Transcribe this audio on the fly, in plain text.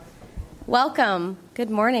Welcome.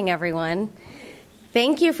 Good morning, everyone.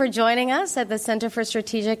 Thank you for joining us at the Center for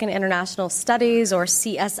Strategic and International Studies, or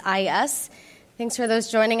CSIS. Thanks for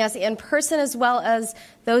those joining us in person as well as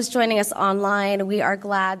those joining us online. We are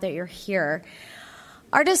glad that you're here.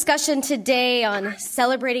 Our discussion today on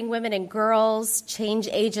celebrating women and girls, change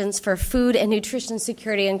agents for food and nutrition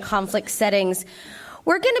security in conflict settings.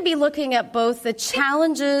 We're going to be looking at both the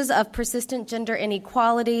challenges of persistent gender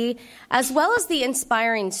inequality as well as the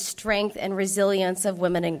inspiring strength and resilience of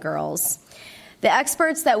women and girls. The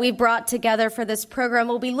experts that we brought together for this program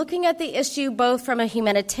will be looking at the issue both from a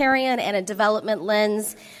humanitarian and a development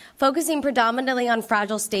lens, focusing predominantly on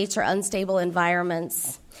fragile states or unstable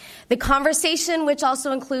environments. The conversation, which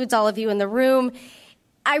also includes all of you in the room,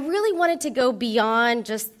 I really wanted to go beyond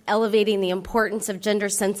just elevating the importance of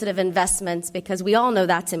gender-sensitive investments because we all know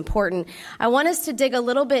that's important. I want us to dig a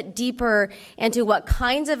little bit deeper into what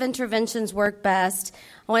kinds of interventions work best.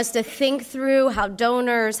 I want us to think through how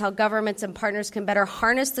donors, how governments and partners can better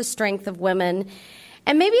harness the strength of women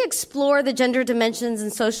and maybe explore the gender dimensions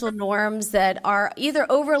and social norms that are either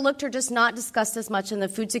overlooked or just not discussed as much in the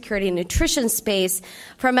food security and nutrition space,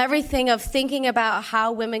 from everything of thinking about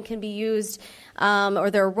how women can be used or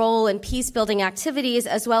their role in peace-building activities,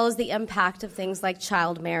 as well as the impact of things like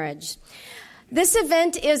child marriage. This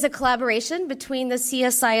event is a collaboration between the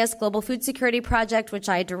CSIS Global Food Security Project, which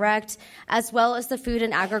I direct, as well as the Food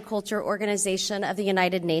and Agriculture Organization of the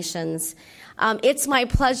United Nations. It's my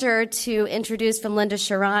pleasure to introduce Vimlinda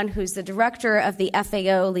Sharan, who's the director of the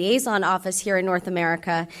FAO Liaison Office here in North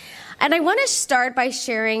America. And I want to start by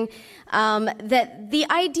sharing that the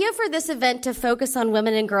idea for this event to focus on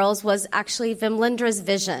women and girls was actually Vimlinda's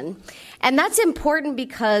vision. And that's important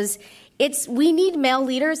because we need male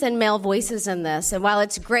leaders and male voices in this. And while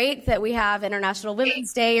it's great that we have International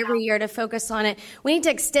Women's Day every year to focus on it, we need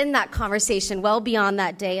to extend that conversation well beyond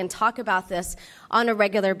that day and talk about this on a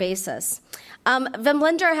regular basis.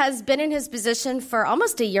 Vimlinda has been in his position for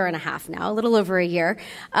almost a year and a half now, a little over a year.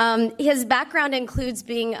 His background includes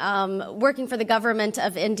being working for the government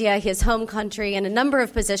of India, his home country, in a number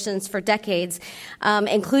of positions for decades,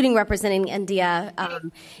 including representing India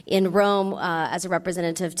in Rome as a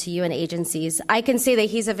representative to UN agencies. I can say that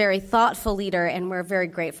he's a very thoughtful leader, and we're very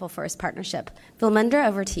grateful for his partnership. Vimlinda,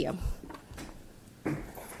 over to you.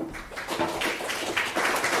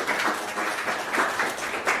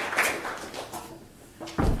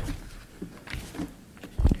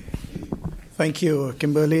 Thank you,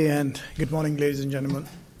 Kimberly, and good morning, ladies and gentlemen.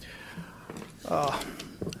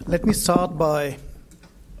 Let me start by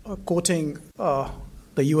quoting the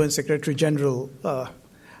UN Secretary General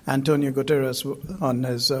Antonio Guterres on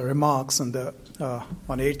his remarks on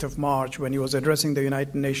 8th of March when he was addressing the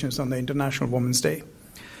United Nations on the International Women's Day.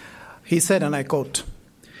 He said, and I quote,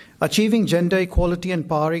 "Achieving gender equality and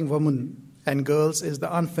empowering women and girls is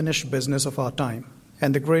the unfinished business of our time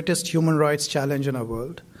and the greatest human rights challenge in our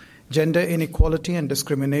world. Gender inequality and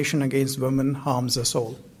discrimination against women harms us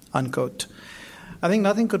all," unquote. I think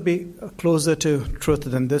nothing could be closer to truth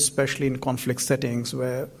than this, especially in conflict settings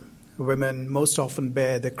where women most often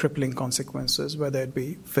bear the crippling consequences, whether it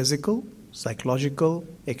be physical, psychological,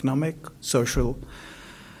 economic, social.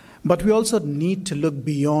 But we also need to look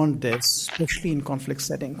beyond this, especially in conflict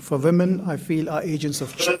setting. For women, I feel, are agents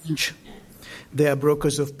of change. They are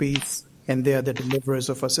brokers of peace, and they are the deliverers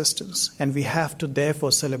of assistance. And we have to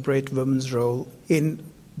therefore celebrate women's role in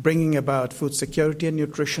bringing about food security and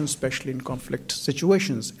nutrition, especially in conflict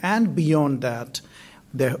situations, and beyond that,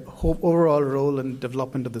 their overall role in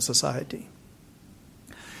development of the society.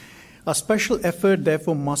 A special effort,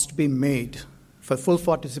 therefore, must be made for full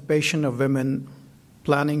participation of women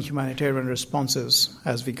planning humanitarian responses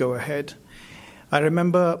as we go ahead. I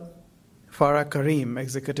remember Farah Karim,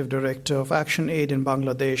 Executive Director of Action Aid in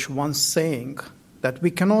Bangladesh, once saying that we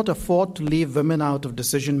cannot afford to leave women out of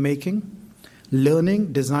decision-making,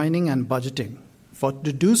 learning, designing, and budgeting. For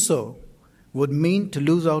to do so would mean to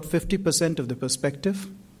lose out 50% of the perspective,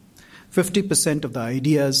 50% of the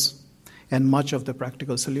ideas, and much of the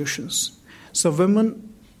practical solutions. So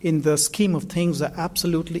women, in the scheme of things, are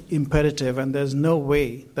absolutely imperative, and there's no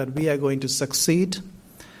way that we are going to succeed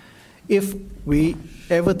if we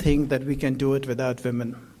ever think that we can do it without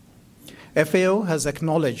women. FAO has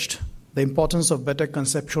acknowledged the importance of better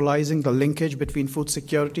conceptualizing the linkage between food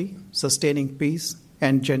security, sustaining peace,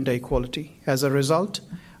 and gender equality. As a result,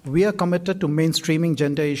 we are committed to mainstreaming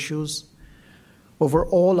gender issues over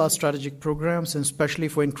all our strategic programs, and especially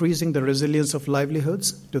for increasing the resilience of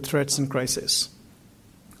livelihoods to threats and crises.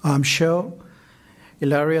 I'm sure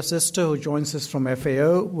Ilaria Sister, who joins us from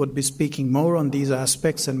FAO, would be speaking more on these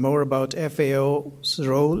aspects and more about FAO's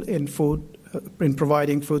role in food in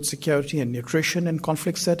providing food security and nutrition in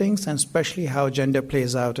conflict settings, and especially how gender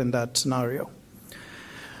plays out in that scenario.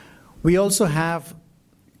 We also have,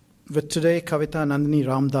 with today, Kavita Nandini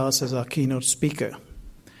Ramdas as our keynote speaker.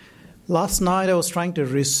 Last night I was trying to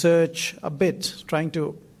research a bit, trying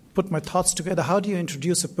to put my thoughts together. How do you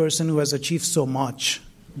introduce a person who has achieved so much,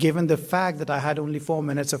 given the fact that I had only 4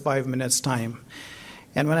 minutes or 5 minutes time?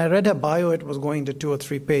 And when I read her bio, it was going to 2 or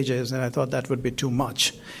 3 pages, and I thought that would be too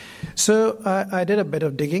much. So I did a bit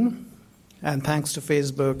of digging, and thanks to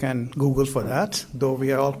Facebook and Google for that, though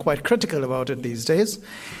we are all quite critical about it these days.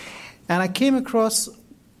 And I came across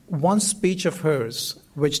one speech of hers,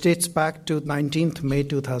 which dates back to 19th May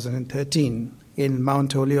 2013 in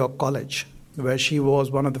Mount Holyoke College, where she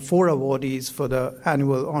was one of the 4 awardees for the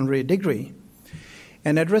annual honorary degree.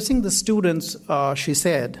 And addressing the students, she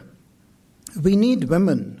said, "We need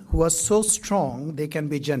women who are so strong they can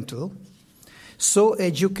be gentle, so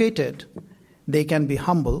educated they can be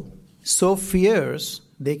humble, so fierce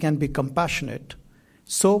they can be compassionate,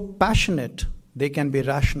 so passionate they can be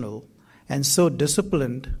rational, and so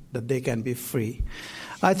disciplined that they can be free."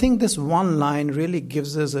 I think this one line really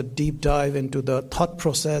gives us a deep dive into the thought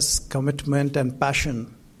process, commitment, and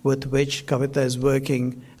passion with which Kavita is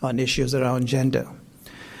working on issues around gender.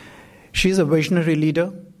 She's a visionary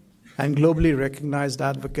leader and globally recognized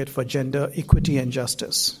advocate for gender equity and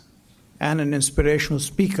justice, and an inspirational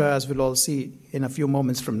speaker, as we'll all see in a few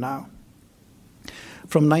moments from now.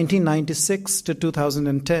 From 1996 to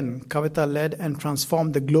 2010, Kavita led and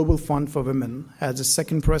transformed the Global Fund for Women as the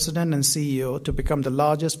second president and CEO to become the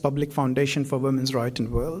largest public foundation for women's rights in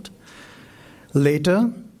the world.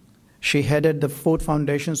 Later, she headed the Ford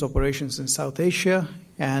Foundation's operations in South Asia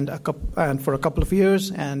and for a couple of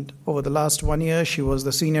years, and over the last 1 year, she was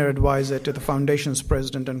the senior advisor to the foundation's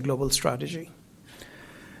president on global strategy.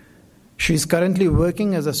 She's currently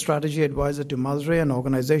working as a strategy advisor to Masre, an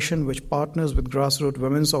organization which partners with grassroots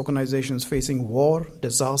women's organizations facing war,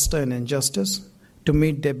 disaster, and injustice to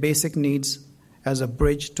meet their basic needs as a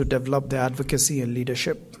bridge to develop their advocacy and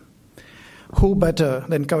leadership. Who better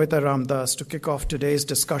than Kavita Ramdas to kick off today's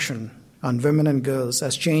discussion on women and girls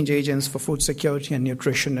as change agents for food security and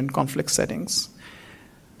nutrition in conflict settings?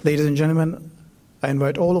 Ladies and gentlemen, I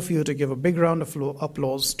invite all of you to give a big round of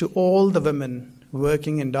applause to all the women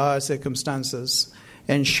working in dire circumstances,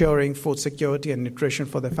 ensuring food security and nutrition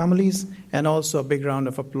for their families, and also a big round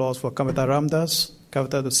of applause for Kavita Ramdas.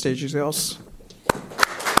 Kavita, the stage is yours.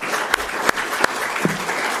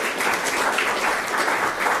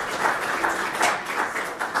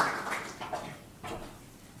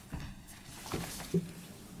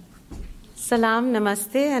 Salam,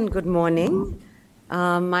 namaste, and good morning.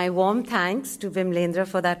 My warm thanks to Vimlendra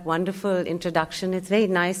for that wonderful introduction. It's very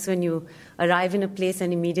nice when you arrive in a place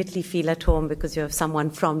and immediately feel at home because you have someone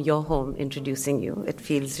from your home introducing you. It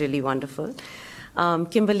feels really wonderful.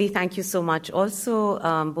 Kimberly, thank you so much. Also,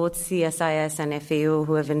 both CSIS and FAO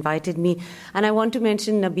who have invited me. And I want to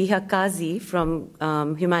mention Nabiha Kazi from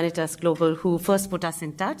Humanitas Global, who first put us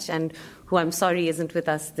in touch and who I'm sorry isn't with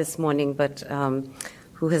us this morning, but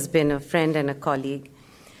who has been a friend and a colleague.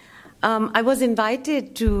 I was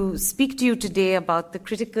invited to speak to you today about the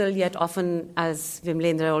critical, yet often, as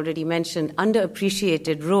Vimlendra already mentioned,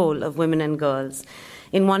 underappreciated role of women and girls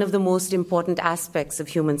in one of the most important aspects of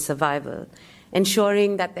human survival,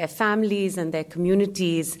 ensuring that their families and their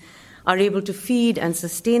communities are able to feed and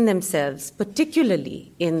sustain themselves,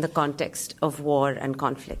 particularly in the context of war and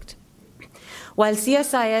conflict. While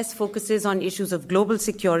CSIS focuses on issues of global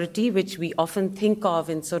security, which we often think of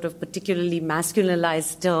in sort of particularly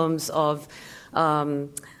masculinized terms of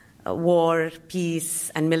war, peace,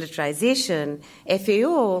 and militarization,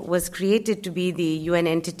 FAO was created to be the UN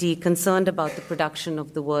entity concerned about the production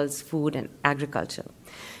of the world's food and agriculture.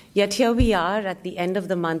 Yet here we are at the end of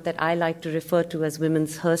the month that I like to refer to as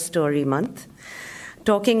Women's Her Story Month,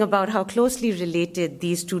 talking about how closely related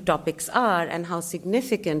these two topics are and how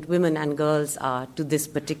significant women and girls are to this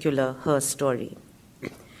particular her story.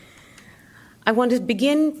 I want to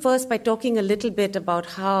begin first by talking a little bit about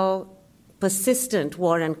how persistent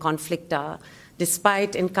war and conflict are,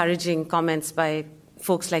 despite encouraging comments by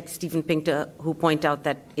folks like Steven Pinker who point out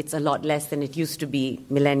that it's a lot less than it used to be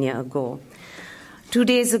millennia ago. 2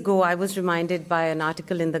 days ago, I was reminded by an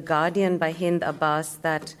article in The Guardian by Hind Abbas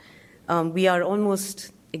that we are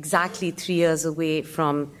almost exactly 3 years away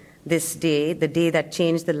from this day, the day that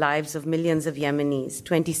changed the lives of millions of Yemenis,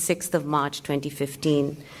 26th of March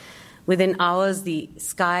 2015. Within hours, the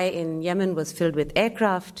sky in Yemen was filled with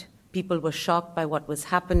aircraft. People were shocked by what was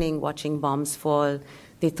happening, watching bombs fall.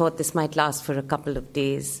 They thought this might last for a couple of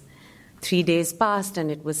days. 3 days passed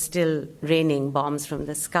and it was still raining bombs from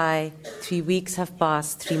the sky. 3 weeks have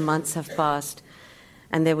passed, 3 months have passed,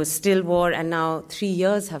 and there was still war, and now 3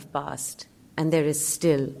 years have passed, and there is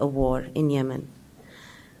still a war in Yemen.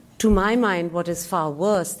 To my mind, what is far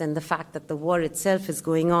worse than the fact that the war itself is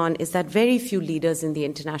going on is that very few leaders in the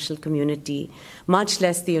international community, much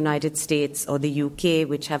less the United States or the UK,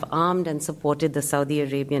 which have armed and supported the Saudi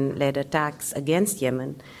Arabian-led attacks against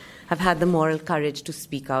Yemen, have had the moral courage to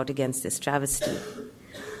speak out against this travesty.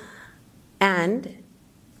 And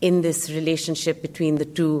in this relationship between the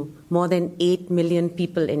two, more than 8 million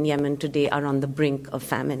people in Yemen today are on the brink of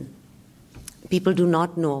famine. People do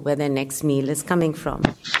not know where their next meal is coming from.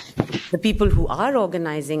 The people who are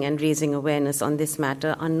organizing and raising awareness on this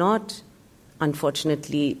matter are not,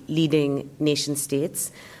 unfortunately, leading nation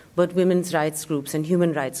states, but women's rights groups and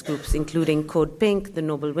human rights groups, including Code Pink, the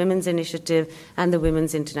Noble Women's Initiative, and the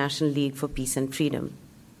Women's International League for Peace and Freedom.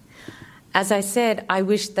 As I said, I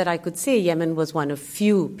wish that I could say Yemen was one of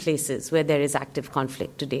few places where there is active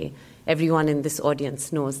conflict today. Everyone in this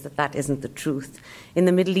audience knows that that isn't the truth. In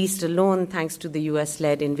the Middle East alone, thanks to the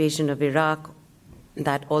US-led invasion of Iraq,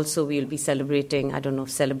 that also we'll be celebrating, I don't know if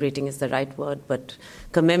celebrating is the right word, but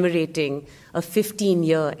commemorating a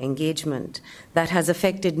 15-year engagement that has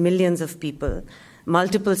affected millions of people.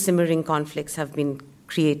 Multiple simmering conflicts have been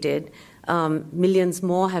created. Millions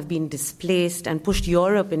more have been displaced and pushed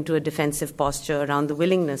Europe into a defensive posture around the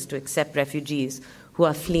willingness to accept refugees who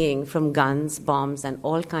are fleeing from guns, bombs, and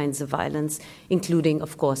all kinds of violence, including,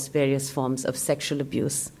 of course, various forms of sexual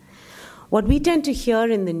abuse. What we tend to hear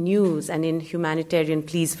in the news and in humanitarian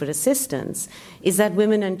pleas for assistance is that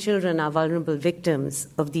women and children are vulnerable victims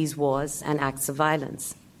of these wars and acts of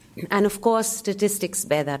violence. And of course, statistics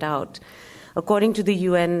bear that out. According to the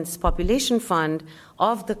UN's Population Fund,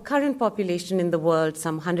 of the current population in the world,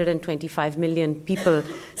 some 125 million people,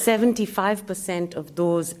 75% of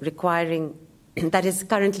those requiring, that is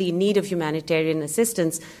currently in need of humanitarian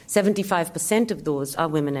assistance, 75% of those are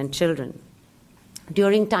women and children.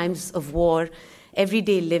 During times of war,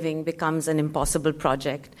 everyday living becomes an impossible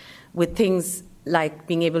project, with things like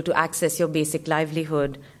being able to access your basic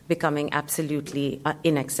livelihood becoming absolutely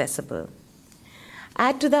inaccessible.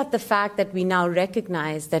 Add to that the fact that we now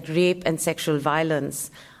recognize that rape and sexual violence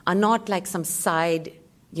are not like some side,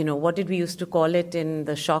 what did we used to call it in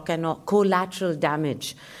the shock and awe, collateral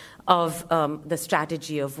damage of the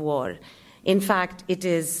strategy of war. In fact, it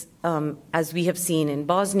is, as we have seen in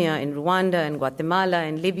Bosnia, in Rwanda, in Guatemala,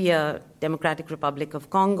 in Libya, Democratic Republic of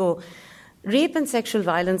Congo, rape and sexual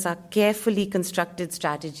violence are carefully constructed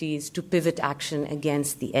strategies to pivot action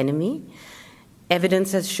against the enemy.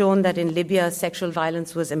 Evidence has shown that in Libya, sexual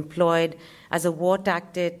violence was employed as a war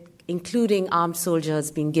tactic, including armed soldiers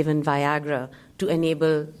being given Viagra to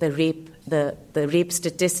enable the rape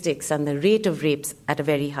statistics and the rate of rapes at a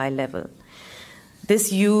very high level.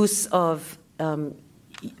 This use of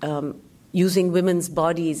using women's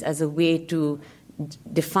bodies as a way to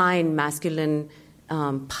define masculine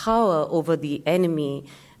power over the enemy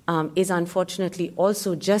is unfortunately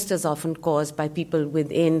also just as often caused by people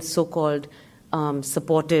within so-called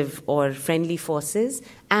supportive or friendly forces,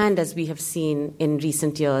 and as we have seen in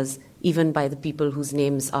recent years, even by the people whose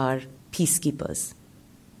names are peacekeepers.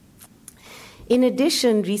 In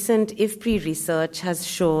addition, recent IFPRI research has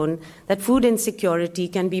shown that food insecurity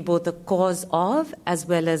can be both a cause of as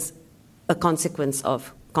well as a consequence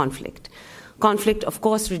of conflict. Conflict, of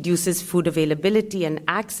course, reduces food availability and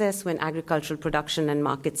access when agricultural production and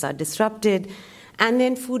markets are disrupted, and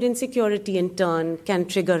then food insecurity, in turn, can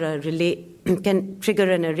trigger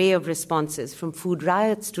an array of responses, from food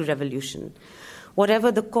riots to revolution.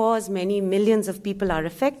 Whatever the cause, many millions of people are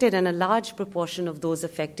affected, and a large proportion of those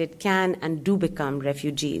affected can and do become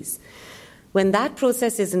refugees. When that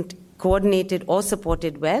process isn't coordinated or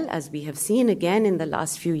supported well, as we have seen again in the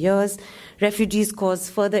last few years, refugees cause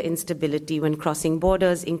further instability when crossing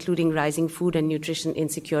borders, including rising food and nutrition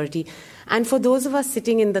insecurity. And for those of us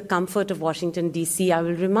sitting in the comfort of Washington, D.C., I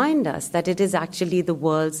will remind us that it is actually the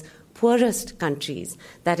world's poorest countries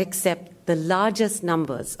that accept the largest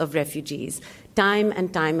numbers of refugees, time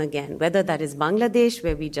and time again, whether that is Bangladesh,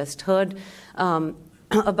 where we just heard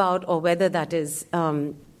about, or whether that is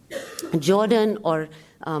Jordan or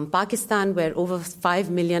Pakistan, where over 5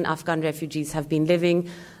 million Afghan refugees have been living.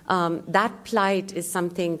 That plight is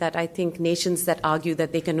something that I think nations that argue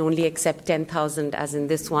that they can only accept 10,000, as in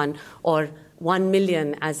this one, or 1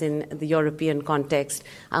 million, as in the European context,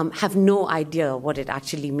 have no idea what it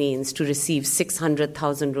actually means to receive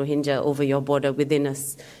 600,000 Rohingya over your border within a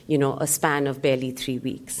span of barely 3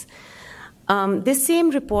 weeks. This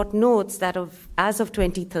same report notes that as of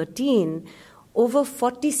 2013, over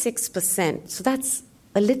 46%, so that's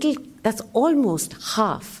almost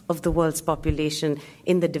half of the world's population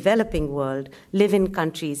in the developing world, live in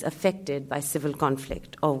countries affected by civil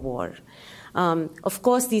conflict or war. Of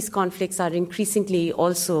course, these conflicts are increasingly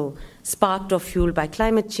also sparked or fueled by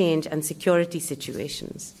climate change and security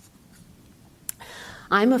situations.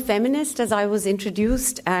 I'm a feminist, as I was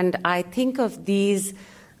introduced, and I think of these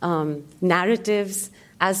narratives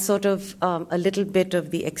as sort of a little bit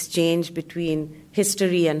of the exchange between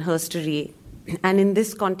history and herstory. And in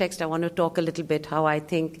this context, I want to talk a little bit how I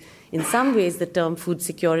think, in some ways, the term food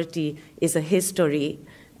security is a history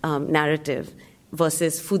narrative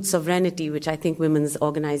versus food sovereignty, which I think women's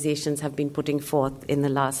organizations have been putting forth in the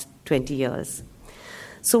last 20 years.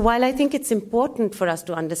 So while I think it's important for us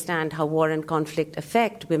to understand how war and conflict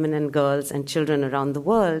affect women and girls and children around the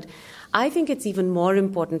world, I think it's even more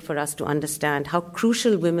important for us to understand how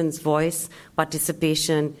crucial women's voice,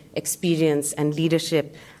 participation, experience, and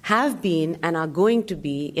leadership have been and are going to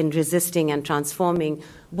be in resisting and transforming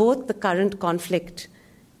both the current conflict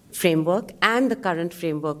framework and the current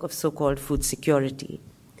framework of so-called food security.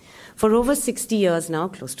 For over 60 years now,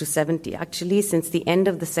 close to 70 actually, since the end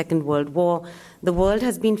of the Second World War, the world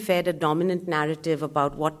has been fed a dominant narrative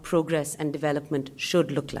about what progress and development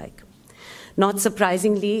should look like. Not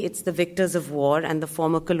surprisingly, it's the victors of war and the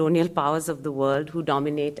former colonial powers of the world who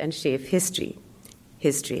dominate and shape history.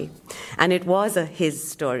 And it was a his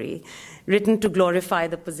story, written to glorify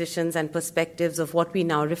the positions and perspectives of what we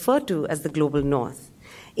now refer to as the global north.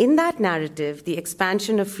 In that narrative, the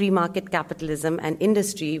expansion of free market capitalism and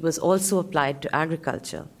industry was also applied to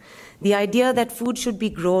agriculture. The idea that food should be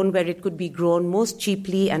grown where it could be grown most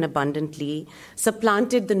cheaply and abundantly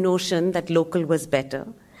supplanted the notion that local was better,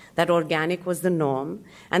 that organic was the norm,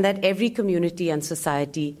 and that every community and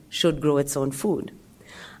society should grow its own food.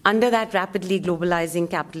 Under that rapidly globalizing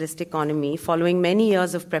capitalist economy, following many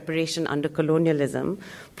years of preparation under colonialism,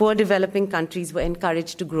 poor developing countries were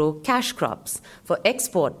encouraged to grow cash crops for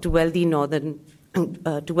export to wealthy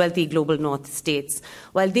global north states,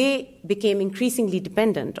 while they became increasingly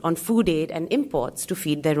dependent on food aid and imports to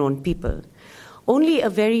feed their own people. Only a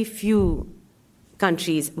very few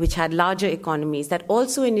countries which had larger economies that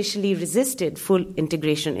also initially resisted full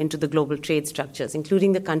integration into the global trade structures,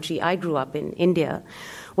 including the country I grew up in, India,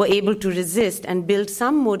 were able to resist and build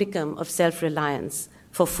some modicum of self-reliance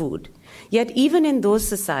for food. Yet even in those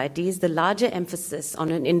societies, the larger emphasis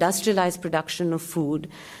on an industrialized production of food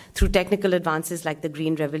through technical advances like the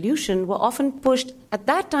Green Revolution were often pushed at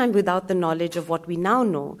that time without the knowledge of what we now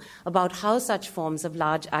know about how such forms of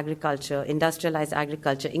large agriculture, industrialized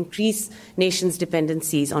agriculture, increase nations'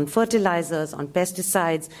 dependencies on fertilizers, on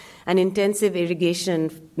pesticides, and intensive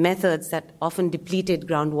irrigation methods that often depleted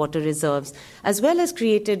groundwater reserves, as well as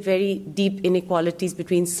created very deep inequalities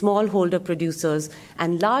between smallholder producers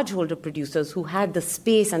and largeholder producers who had the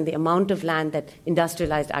space and the amount of land that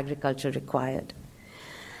industrialized agriculture required.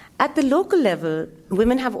 At the local level,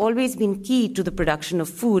 women have always been key to the production of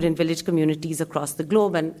food in village communities across the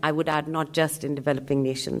globe, and I would add not just in developing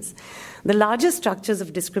nations. The larger structures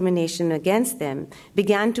of discrimination against them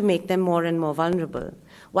began to make them more and more vulnerable.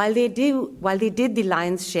 While they did the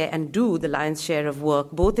lion's share and do the lion's share of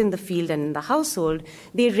work, both in the field and in the household,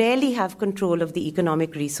 they rarely have control of the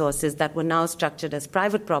economic resources that were now structured as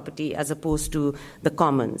private property as opposed to the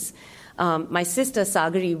commons. My sister,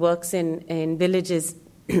 Sagari, works in villages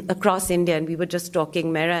across India, and we were just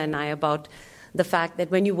talking, Mera and I, about the fact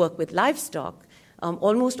that when you work with livestock,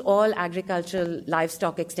 almost all agricultural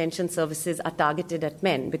livestock extension services are targeted at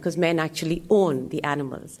men because men actually own the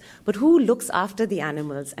animals. But who looks after the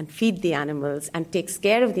animals and feeds the animals and takes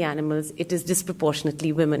care of the animals? It is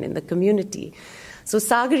disproportionately women in the community. So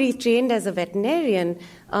Sagari, trained as a veterinarian,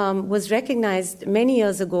 was recognized many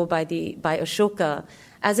years ago by Ashoka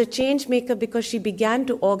as a change maker because she began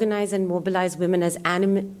to organize and mobilize women as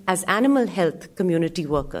animal health community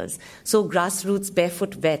workers, so grassroots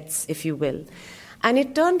barefoot vets, if you will. And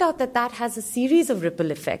it turned out that has a series of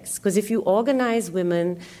ripple effects, because if you organize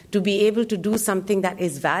women to be able to do something that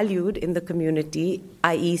is valued in the community,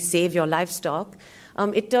 i.e. save your livestock,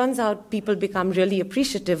 it turns out people become really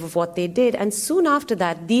appreciative of what they did. And soon after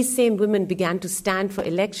that, these same women began to stand for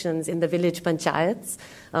elections in the village panchayats,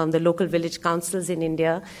 the local village councils in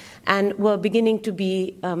India, and were beginning to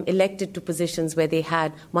be elected to positions where they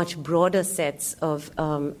had much broader sets of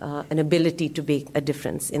an ability to make a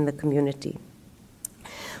difference in the community.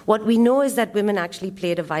 What we know is that women actually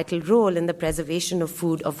played a vital role in the preservation of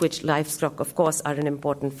food, of which livestock, of course, are an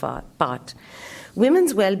important part.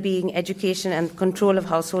 Women's well-being, education, and control of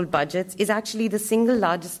household budgets is actually the single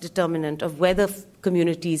largest determinant of whether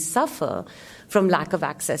communities suffer from lack of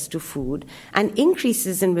access to food, and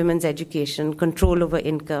increases in women's education, control over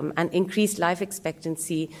income, and increased life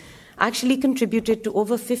expectancy actually contributed to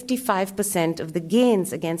over 55% of the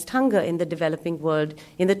gains against hunger in the developing world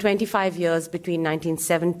in the 25 years between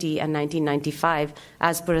 1970 and 1995,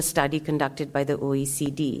 as per a study conducted by the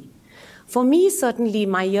OECD. For me, certainly,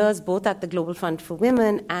 my years both at the Global Fund for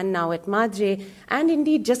Women and now at Madre, and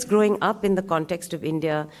indeed just growing up in the context of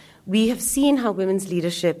India, we have seen how women's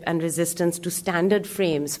leadership and resistance to standard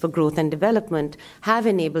frames for growth and development have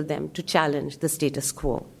enabled them to challenge the status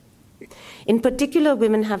quo. In particular,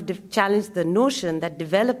 women have challenged the notion that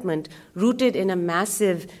development rooted in a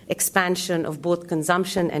massive expansion of both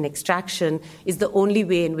consumption and extraction is the only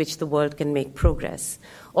way in which the world can make progress.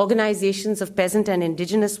 Organizations of peasant and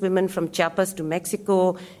indigenous women from Chiapas to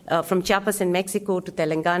Mexico, from Chiapas in Mexico to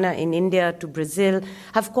Telangana in India to Brazil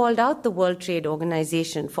have called out the World Trade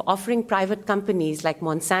Organization for offering private companies like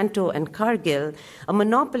Monsanto and Cargill a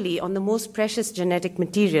monopoly on the most precious genetic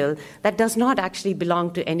material that does not actually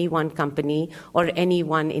belong to any one company or any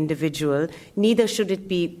one individual. Neither should it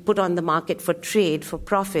be put on the market for trade, for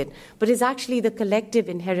profit, but is actually the collective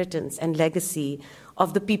inheritance and legacy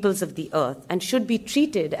of the peoples of the earth and should be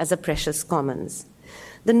treated as a precious commons.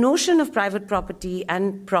 The notion of private property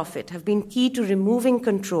and profit have been key to removing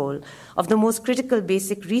control of the most critical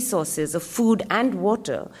basic resources of food and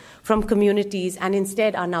water from communities and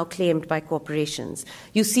instead are now claimed by corporations.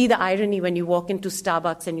 You see the irony when you walk into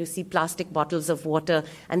Starbucks and you see plastic bottles of water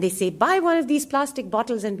and they say, buy one of these plastic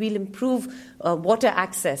bottles and we'll improve water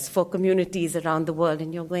access for communities around the world.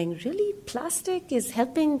 And you're going, really? Plastic is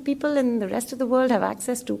helping people in the rest of the world have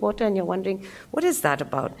access to water? And you're wondering, what is that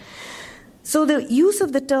about? So the use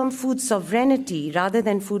of the term food sovereignty rather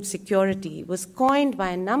than food security was coined by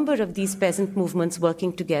a number of these peasant movements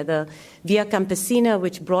working together. Via Campesina,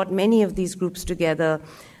 which brought many of these groups together,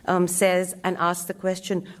 says and asks the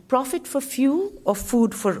question, profit for few or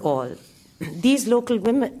food for all? These local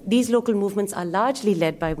movements are largely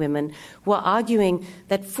led by women who are arguing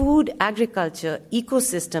that food, agriculture,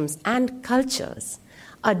 ecosystems, and cultures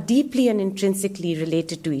are deeply and intrinsically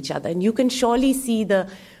related to each other. And you can surely see the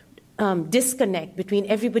disconnect between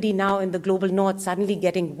everybody now in the global north suddenly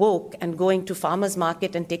getting woke and going to farmers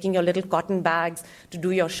market and taking your little cotton bags to do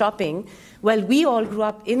your shopping. Well, we all grew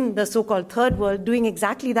up in the so-called third world doing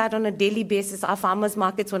exactly that on a daily basis. Our farmers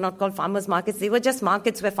markets were not called farmers markets. They were just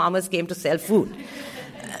markets where farmers came to sell food.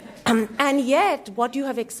 And yet, what you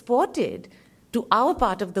have exported to our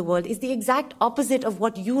part of the world is the exact opposite of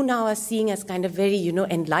what you now are seeing as kind of very,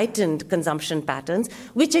 enlightened consumption patterns,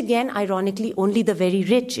 which again, ironically, only the very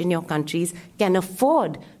rich in your countries can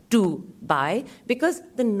afford to buy, because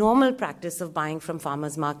the normal practice of buying from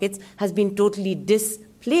farmers' markets has been totally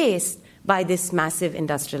displaced by this massive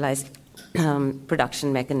industrialized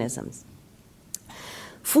production mechanisms.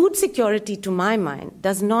 Food security, to my mind,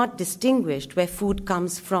 does not distinguish where food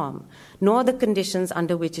comes from, nor the conditions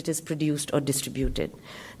under which it is produced or distributed.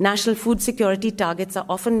 National food security targets are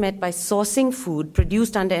often met by sourcing food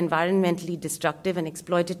produced under environmentally destructive and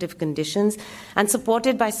exploitative conditions and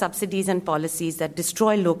supported by subsidies and policies that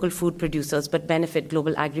destroy local food producers but benefit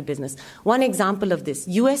global agribusiness. One example of this,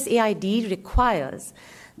 USAID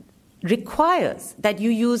requires that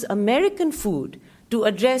you use American food to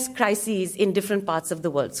address crises in different parts of the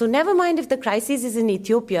world. So never mind if the crisis is in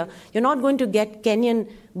Ethiopia, you're not going to get Kenyan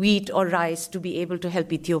wheat or rice to be able to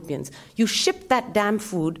help Ethiopians. You ship that damn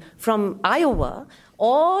food from Iowa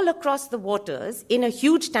all across the waters in a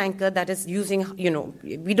huge tanker that is using,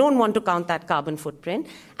 we don't want to count that carbon footprint.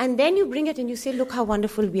 And then you bring it and you say, look how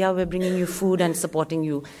wonderful we are, we're bringing you food and supporting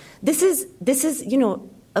you. This is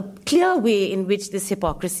a clear way in which this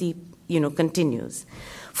hypocrisy, continues.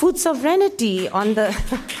 Food sovereignty, on the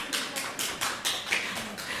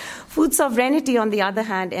other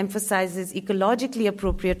hand, emphasizes ecologically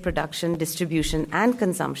appropriate production, distribution, and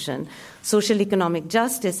consumption, social economic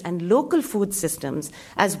justice, and local food systems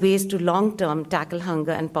as ways to long-term tackle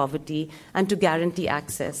hunger and poverty and to guarantee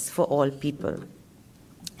access for all people.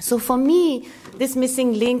 So for me, this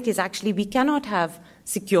missing link is actually we cannot have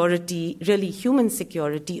security, really human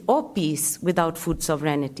security or peace without food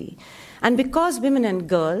sovereignty. And because women and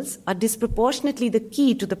girls are disproportionately the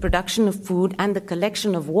key to the production of food and the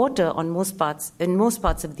collection of water in most parts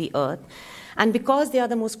of the earth, and because they are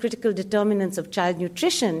the most critical determinants of child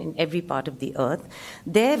nutrition in every part of the earth,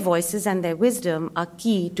 their voices and their wisdom are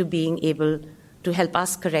key to being able to help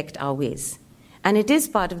us correct our ways. And it is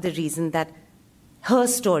part of the reason that her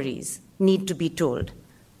stories need to be told.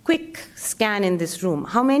 Quick scan in this room.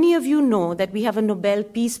 How many of you know that we have a Nobel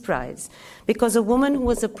Peace Prize because a woman who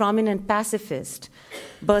was a prominent pacifist,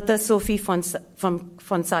 Bertha Sophie von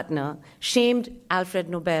Suttner, shamed Alfred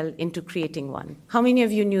Nobel into creating one? How many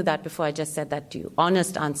of you knew that before I just said that to you?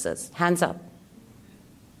 Honest answers. Hands up.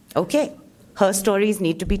 Okay. Her stories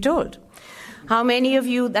need to be told. How many of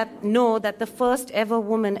you that know that the first ever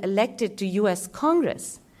woman elected to US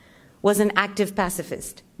Congress was an active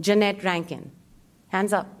pacifist, Jeannette Rankin?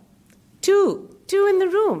 Hands up. Two in the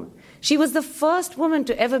room. She was the first woman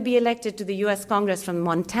to ever be elected to the US Congress from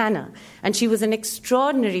Montana, and she was an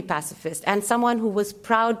extraordinary pacifist and someone who was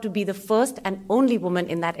proud to be the first and only woman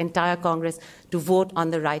in that entire Congress to vote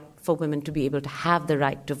on the right for women to be able to have the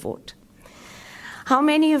right to vote. How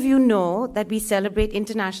many of you know that we celebrate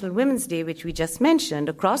International Women's Day, which we just mentioned,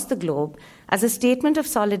 across the globe as a statement of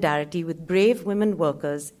solidarity with brave women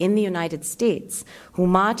workers in the United States who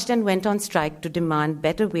marched and went on strike to demand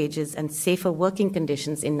better wages and safer working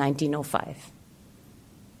conditions in 1905?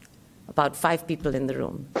 About 5 people in the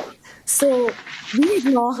room. So we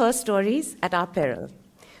ignore her stories at our peril.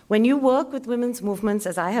 When you work with women's movements,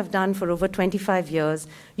 as I have done for over 25 years,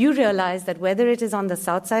 you realize that whether it is on the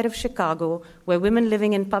south side of Chicago, where women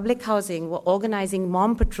living in public housing were organizing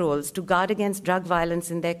mom patrols to guard against drug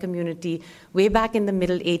violence in their community way back in the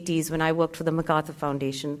middle 80s when I worked for the MacArthur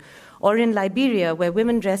Foundation, or in Liberia, where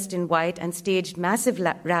women dressed in white and staged massive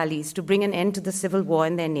rallies to bring an end to the civil war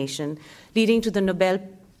in their nation, leading to the Nobel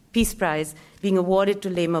Peace Prize being awarded to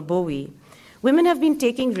Lema Bowie, women have been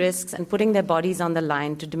taking risks and putting their bodies on the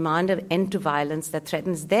line to demand an end to violence that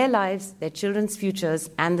threatens their lives, their children's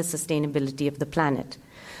futures, and the sustainability of the planet.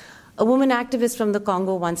 A woman activist from the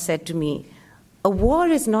Congo once said to me, "A war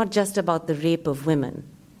is not just about the rape of women.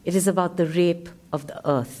 It is about the rape of the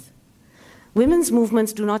earth." Women's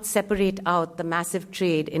movements do not separate out the massive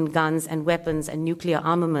trade in guns and weapons and nuclear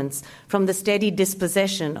armaments from the steady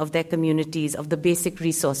dispossession of their communities of the basic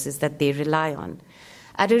resources that they rely on.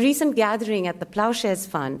 At a recent gathering at the Plowshares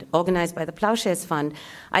Fund, organized by the Plowshares Fund,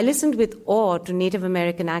 I listened with awe to Native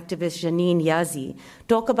American activist Janine Yazzie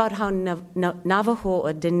talk about how Navajo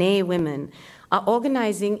or Dene women are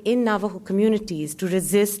organizing in Navajo communities to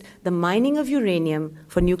resist the mining of uranium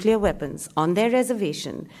for nuclear weapons on their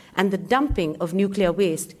reservation and the dumping of nuclear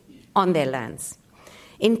waste on their lands.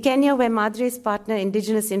 In Kenya, where Madre's Partner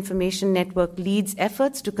Indigenous Information Network leads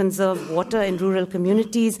efforts to conserve water in rural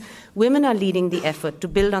communities, women are leading the effort to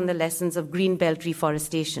build on the lessons of greenbelt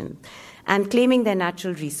reforestation and claiming their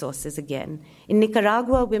natural resources again. In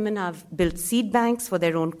Nicaragua, women have built seed banks for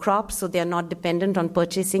their own crops so they are not dependent on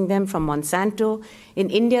purchasing them from Monsanto.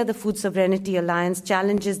 In India, the Food Sovereignty Alliance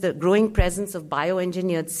challenges the growing presence of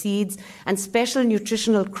bioengineered seeds and special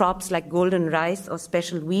nutritional crops like golden rice or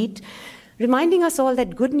special wheat, reminding us all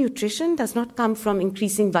that good nutrition does not come from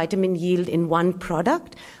increasing vitamin yield in one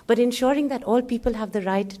product, but ensuring that all people have the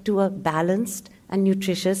right to a balanced and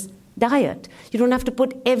nutritious diet. You don't have to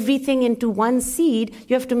put everything into one seed.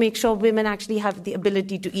 You have to make sure women actually have the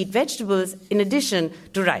ability to eat vegetables in addition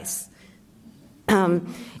to rice.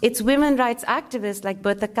 It's women rights activists like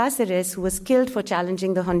Bertha Cáceres, who was killed for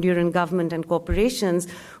challenging the Honduran government and corporations,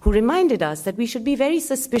 who reminded us that we should be very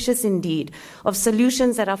suspicious indeed of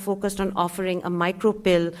solutions that are focused on offering a micro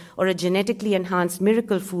pill or a genetically enhanced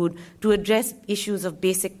miracle food to address issues of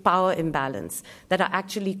basic power imbalance that are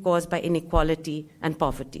actually caused by inequality and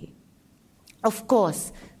poverty. Of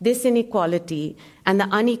course, this inequality and the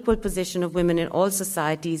unequal position of women in all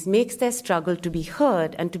societies makes their struggle to be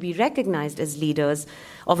heard and to be recognized as leaders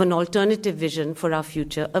of an alternative vision for our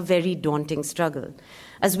future a very daunting struggle.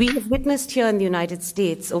 As we have witnessed here in the United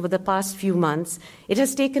States over the past few months, it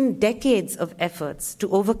has taken decades of efforts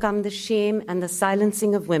to overcome the shame and the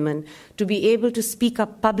silencing of women to be able to speak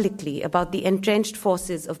up publicly about the entrenched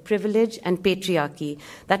forces of privilege and patriarchy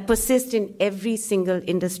that persist in every single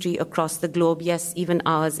industry across the globe, yes, even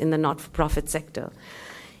ours in the not-for-profit sector.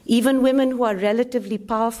 Even women who are relatively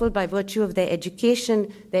powerful by virtue of their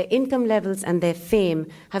education, their income levels, and their fame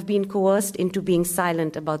have been coerced into being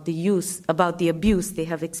silent about the abuse they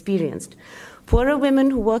have experienced. Poorer women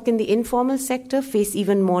who work in the informal sector face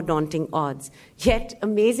even more daunting odds. Yet,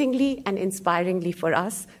 amazingly and inspiringly for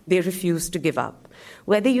us, they refuse to give up.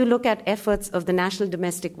 Whether you look at efforts of the National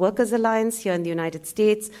Domestic Workers Alliance here in the United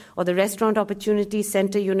States or the Restaurant Opportunity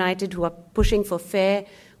Center United, who are pushing for fair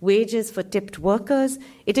wages for tipped workers,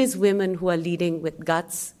 it is women who are leading with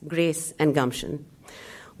guts, grace, and gumption.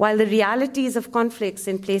 While the realities of conflicts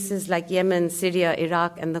in places like Yemen, Syria,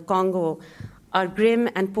 Iraq, and the Congo are grim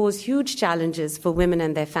and pose huge challenges for women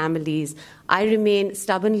and their families, I remain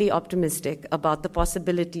stubbornly optimistic about the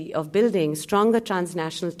possibility of building stronger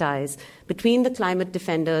transnational ties between the climate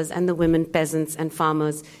defenders and the women, peasants, and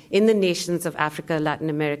farmers in the nations of Africa, Latin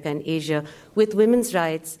America, and Asia, with women's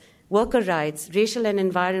rights, worker rights, racial and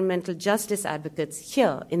environmental justice advocates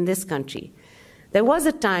here in this country. There was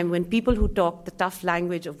a time when people who talked the tough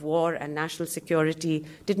language of war and national security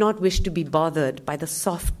did not wish to be bothered by the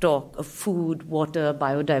soft talk of food, water,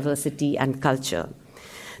 biodiversity, and culture.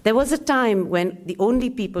 There was a time when the only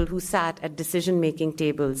people who sat at decision-making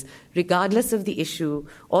tables, regardless of the issue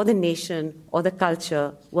or the nation or the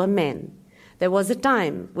culture, were men. There was a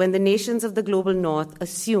time when the nations of the global north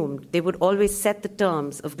assumed they would always set the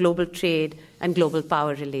terms of global trade and global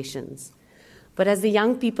power relations. But as the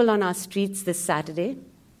young people on our streets this Saturday,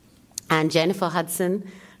 and Jennifer Hudson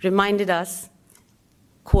reminded us,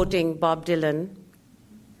 quoting Bob Dylan,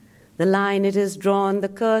 "The line it is drawn, the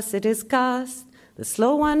curse it is cast, the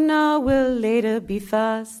slow one now will later be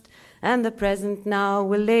fast, and the present now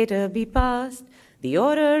will later be past. The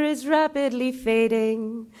order is rapidly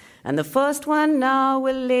fading, and the first one now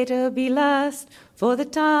will later be last, for the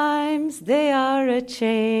times they are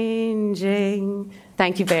a-changing."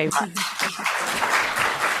 Thank you very much.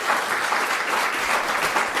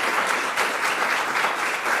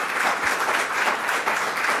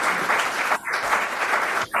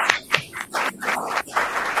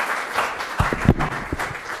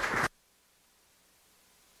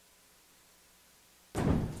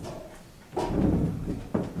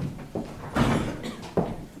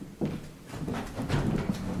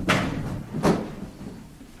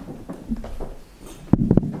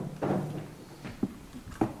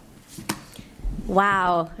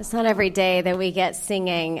 Wow, it's not every day that we get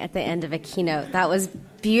singing at the end of a keynote. That was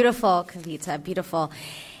beautiful, Kavita, beautiful.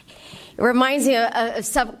 It reminds me of a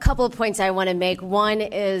couple of points I want to make. One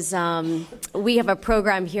is we have a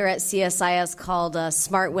program here at CSIS called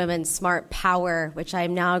Smart Women, Smart Power, which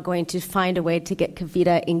I'm now going to find a way to get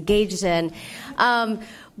Kavita engaged in.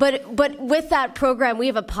 But with that program, we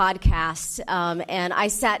have a podcast, and I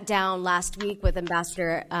sat down last week with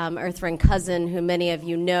Ambassador Earthren Cousin, who many of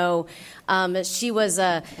you know. She's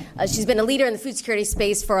been a leader in the food security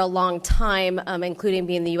space for a long time, including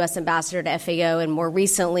being the U.S. ambassador to FAO and more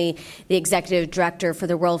recently the executive director for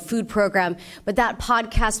the World Food Program. But that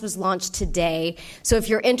podcast was launched today. So if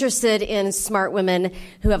you're interested in smart women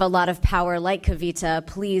who have a lot of power like Kavita,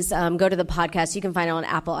 please go to the podcast. You can find it on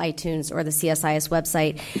Apple iTunes or the CSIS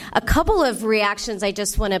website. A couple of reactions I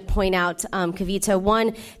just want to point out, Kavita.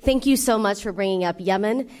 One, thank you so much for bringing up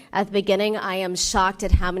Yemen at the beginning. I am shocked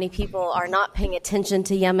at how many people are not paying attention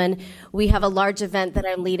to Yemen. We have a large event that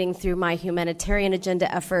I'm leading through my humanitarian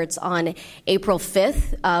agenda efforts on April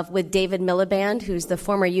 5th with David Miliband, who's the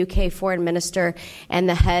former UK foreign minister and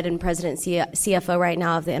the head and president CFO right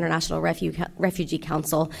now of the International Refugee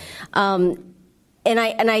Council. And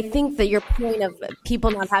I think that your point of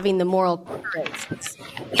people not having the moral courage, it's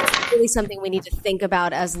really something we need to think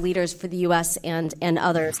about as leaders for the U.S. and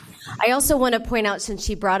others. I also want to point out, since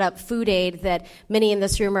she brought up food aid, that many in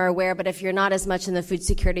this room are aware, but if you're not as much in the food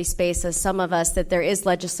security space as some of us, that there is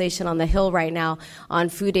legislation on the Hill right now on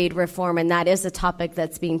food aid reform, and that is a topic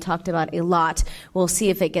that's being talked about a lot. We'll see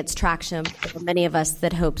if it gets traction. For many of us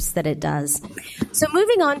that hopes that it does. So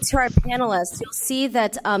moving on to our panelists, you'll see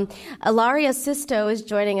that Ilaria Sisto is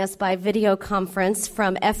joining us by video conference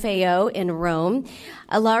from FAO in Rome.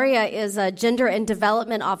 Ilaria is a gender and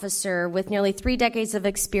development officer with nearly 3 decades of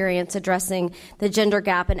experience addressing the gender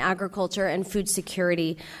gap in agriculture and food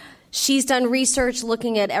security. She's done research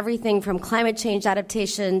looking at everything from climate change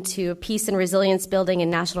adaptation to peace and resilience building and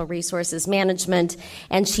national resources management,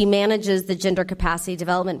 and she manages the Gender Capacity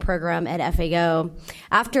Development Program at FAO.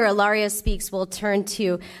 After Ilaria speaks, we'll turn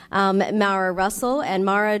to Mara Russell, and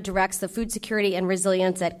Mara directs the Food Security and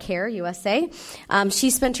Resilience at CARE USA. She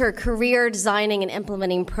spent her career designing and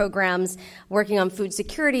implementing programs working on food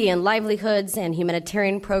security and livelihoods and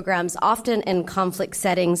humanitarian programs, often in conflict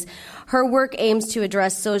settings. Her work aims to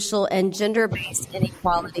address social and gender-based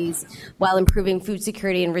inequalities while improving food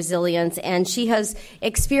security and resilience. And she has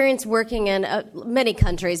experience working in many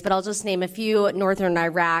countries, but I'll just name a few: northern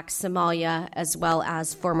Iraq, Somalia, as well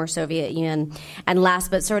as former Soviet Union. And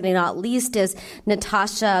last but certainly not least is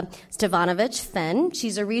Natasha Stevanovic-Fenn.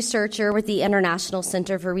 She's a researcher with the International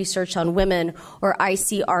Center for Research on Women, or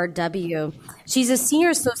ICRW. She's a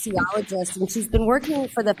senior sociologist, and she's been working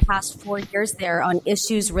for the past 4 years there on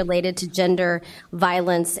issues related to gender,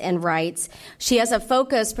 violence, and and rights. She has a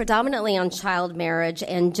focus predominantly on child marriage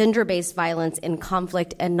and gender-based violence in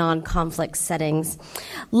conflict and non-conflict settings.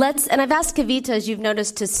 And I've asked Kavita, as you've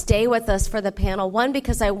noticed, to stay with us for the panel. One,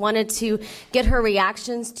 because I wanted to get her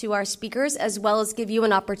reactions to our speakers, as well as give you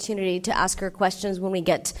an opportunity to ask her questions when we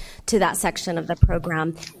get to that section of the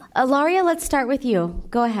program. Ilaria, let's start with you.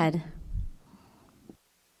 Go ahead.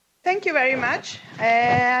 Thank you very much.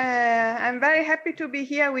 I'm very happy to be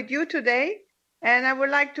here with you today, and I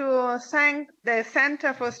would like to thank the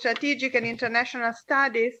Center for Strategic and International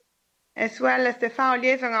Studies, as well as the FAO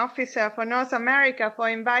Liaison Officer for North America, for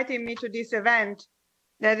inviting me to this event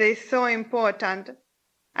that is so important.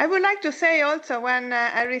 I would like to say also, when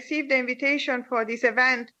I received the invitation for this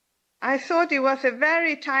event, I thought it was a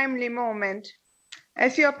very timely moment.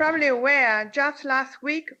 As you are probably aware, just last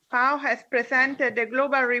week, FAO has presented the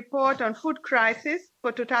Global Report on Food Crisis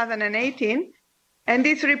for 2018, and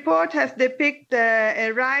this report has depicted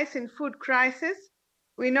a rise in food crisis.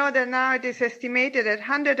 We know that now it is estimated that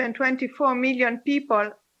 124 million people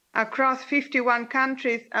across 51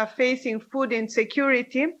 countries are facing food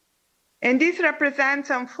insecurity, and this represents,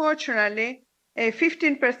 unfortunately, a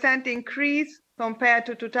 15% increase compared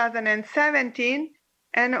to 2017,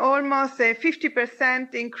 and almost a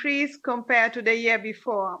 50% increase compared to the year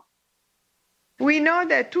before. We know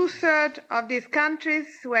that 2/3 of these countries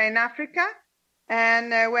were in Africa,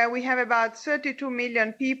 and where we have about 32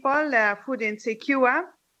 million people that are food insecure.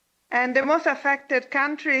 And the most affected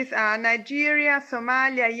countries are Nigeria,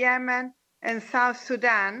 Somalia, Yemen, and South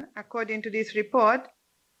Sudan, according to this report.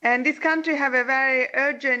 And these countries have a very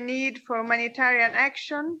urgent need for humanitarian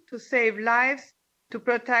action to save lives, to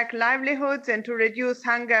protect livelihoods, and to reduce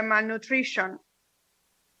hunger and malnutrition.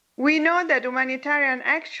 We know that humanitarian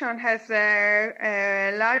action has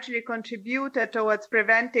largely contributed towards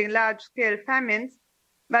preventing large-scale famines,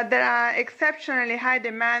 but there are exceptionally high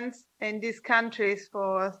demands in these countries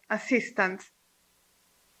for assistance.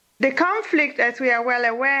 The conflict, as we are well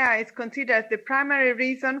aware, is considered the primary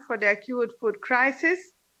reason for the acute food crisis.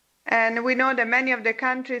 And we know that many of the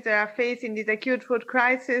countries that are facing this acute food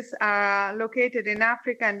crisis are located in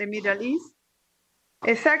Africa and the Middle East.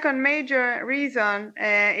 A second major reason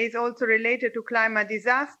is also related to climate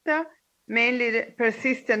disaster, mainly the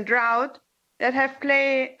persistent drought, that have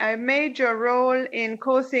played a major role in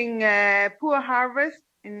causing poor harvest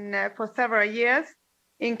for several years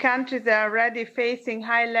in countries that are already facing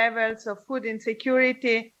high levels of food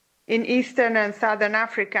insecurity in Eastern and Southern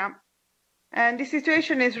Africa. And the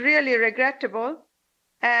situation is really regrettable,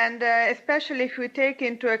 and especially if we take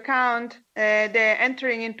into account the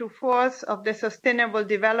entering into force of the Sustainable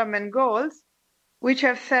Development Goals, which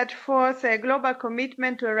have set forth a global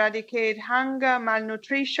commitment to eradicate hunger,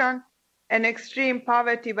 malnutrition, and extreme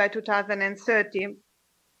poverty by 2030.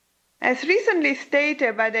 As recently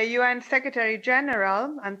stated by the UN Secretary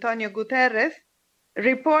General, Antonio Guterres,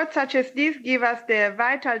 reports such as this give us the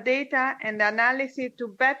vital data and analysis to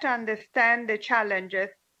better understand the challenges.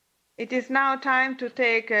 It is now time to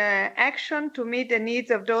take action to meet the needs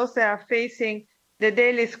of those that are facing the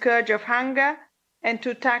daily scourge of hunger and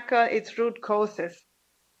to tackle its root causes.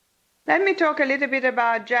 Let me talk a little bit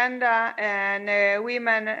about gender and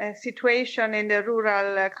women's situation in the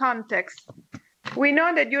rural context. We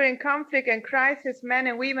know that during conflict and crisis, men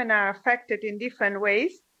and women are affected in different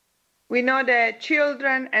ways. We know that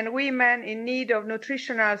children and women in need of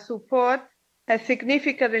nutritional support has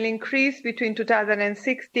significantly increased between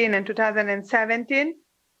 2016 and 2017.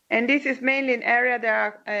 And this is mainly in areas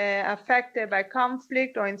that are affected by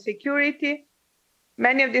conflict or insecurity.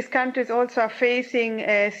 Many of these countries also are facing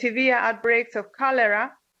severe outbreaks of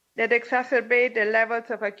cholera that exacerbate the levels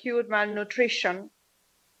of acute malnutrition.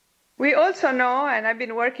 We also know, and I've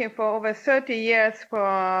been working for over 30 years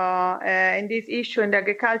in this issue in the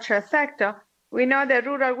agricultural sector, we know that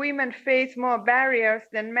rural women face more barriers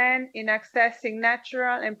than men in accessing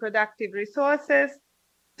natural and productive resources,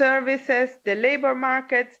 services, the labor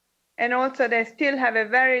markets, and also they still have a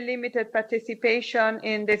very limited participation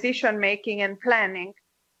in decision-making and planning.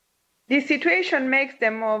 This situation makes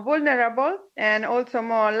them more vulnerable and also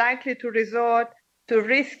more likely to resort to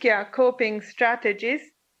riskier coping strategies.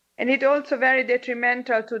 And it's also very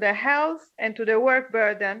detrimental to their health and to the work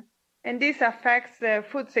burden. And this affects the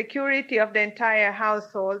food security of the entire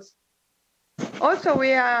households. Also,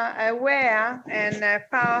 we are aware, and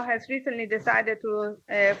FAO has recently decided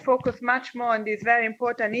to focus much more on this very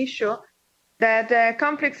important issue, that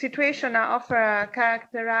conflict situations are often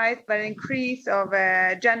characterized by an increase of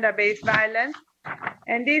gender-based violence.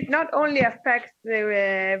 And this not only affects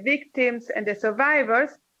the victims and the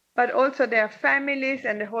survivors, but also their families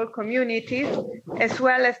and the whole communities, as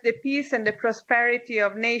well as the peace and the prosperity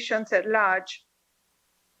of nations at large.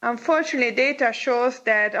 Unfortunately, data shows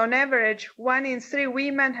that on average, 1 in 3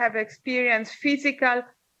 women have experienced physical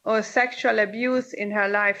or sexual abuse in her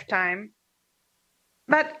lifetime.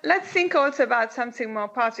 But let's think also about something more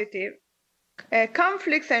positive.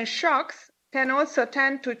 Conflicts and shocks can also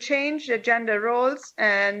tend to change the gender roles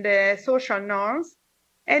and social norms,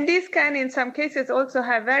 and this can in some cases also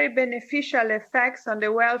have very beneficial effects on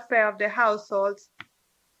the welfare of the households.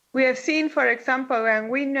 We have seen, for example, when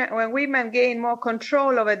women gain more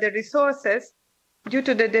control over the resources due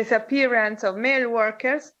to the disappearance of male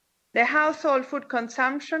workers, the household food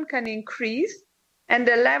consumption can increase and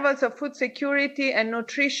the levels of food security and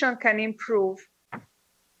nutrition can improve.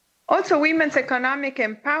 Also, women's economic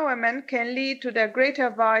empowerment can lead to their greater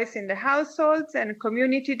voice in the households and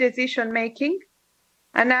community decision-making.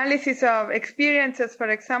 Analysis of experiences, for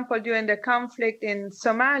example, during the conflict in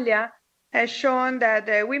Somalia, has shown that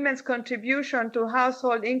women's contribution to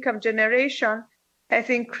household income generation has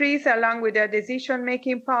increased along with their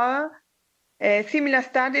decision-making power. Similar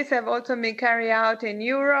studies have also been carried out in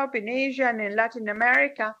Europe, in Asia, and in Latin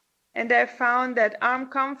America, and they have found that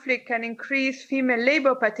armed conflict can increase female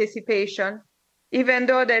labor participation, even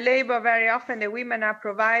though the labor very often the women are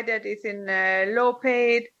provided is in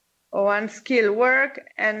low-paid or unskilled work,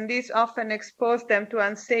 and this often exposes them to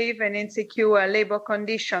unsafe and insecure labor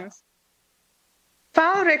conditions.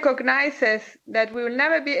 FAO recognizes that we will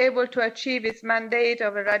never be able to achieve its mandate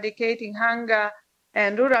of eradicating hunger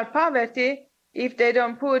and rural poverty if they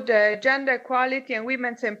don't put gender equality and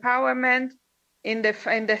women's empowerment at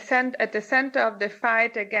the center of the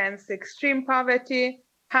fight against extreme poverty,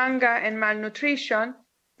 hunger, and malnutrition,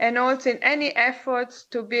 and also in any efforts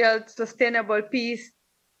to build sustainable peace.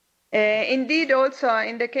 Indeed, also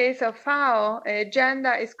in the case of FAO,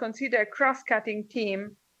 gender is considered a cross-cutting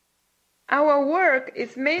theme. Our work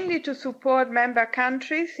is mainly to support member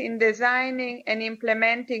countries in designing and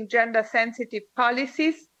implementing gender-sensitive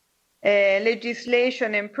policies,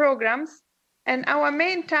 legislation, and programs. And our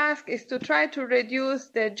main task is to try to reduce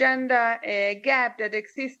the gender gap that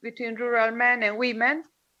exists between rural men and women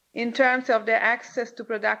in terms of their access to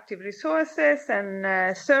productive resources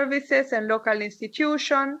and services and local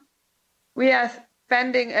institutions. We are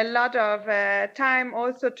spending a lot of time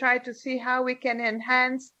also trying to see how we can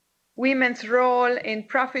enhance women's role in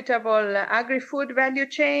profitable agri-food value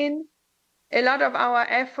chain. A lot of our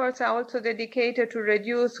efforts are also dedicated to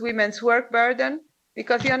reduce women's work burden,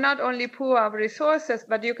 because you're not only poor of resources,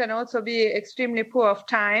 but you can also be extremely poor of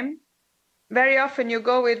time. Very often you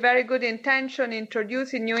go with very good intention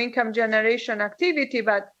introducing new income generation activity,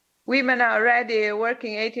 but women are already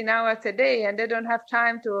working 18 hours a day and they don't have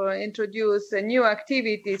time to introduce a new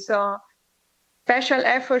activity. So special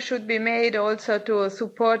effort should be made also to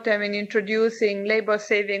support them in introducing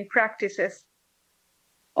labor-saving practices.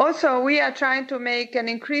 Also, we are trying to make an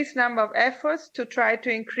increased number of efforts to try to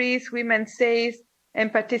increase women's say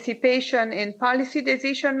and participation in policy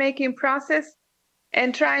decision-making process,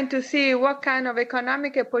 and trying to see what kind of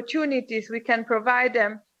economic opportunities we can provide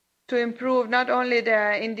them to improve not only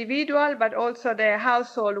their individual, but also their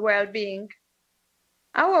household well-being.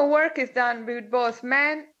 Our work is done with both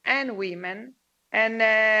men and women,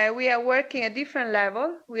 and we are working at different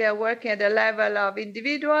levels. We are working at the level of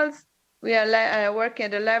individuals, we are working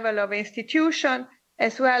at the level of institution,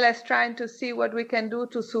 as well as trying to see what we can do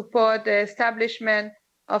to support the establishment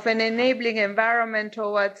of an enabling environment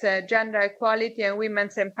towards gender equality and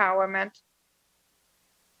women's empowerment.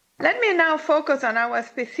 Let me now focus on our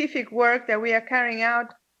specific work that we are carrying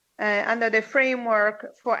out under the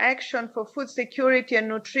framework for action for food security and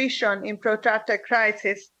nutrition in protracted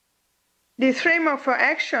crisis. This framework for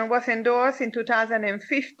action was endorsed in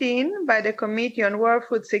 2015 by the Committee on World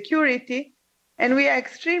Food Security, and we are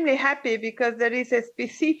extremely happy because there is a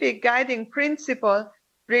specific guiding principle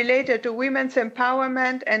related to women's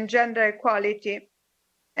empowerment and gender equality.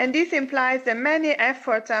 And this implies that many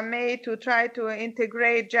efforts are made to try to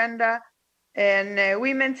integrate gender and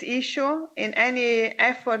women's issue in any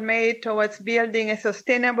effort made towards building a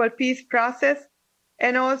sustainable peace process,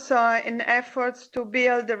 and also in efforts to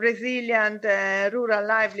build resilient rural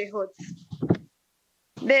livelihoods.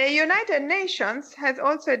 The United Nations has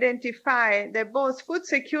also identified that both food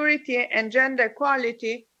security and gender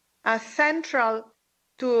equality are central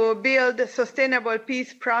to build a sustainable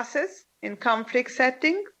peace process in conflict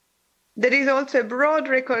setting. There is also a broad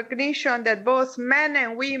recognition that both men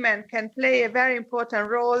and women can play a very important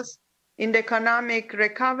roles in the economic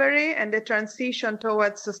recovery and the transition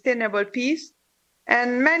towards sustainable peace.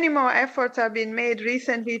 And many more efforts have been made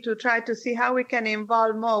recently to try to see how we can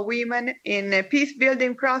involve more women in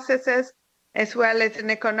peace-building processes, as well as in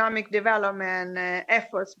economic development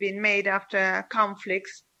efforts being made after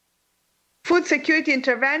conflicts. Food security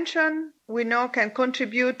intervention, we know, can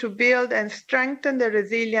contribute to build and strengthen the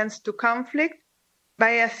resilience to conflict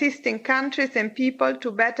by assisting countries and people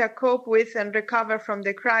to better cope with and recover from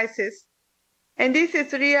the crisis. And this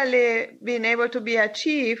is really being able to be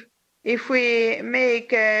achieved if we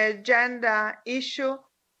make a gender issue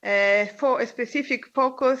for a specific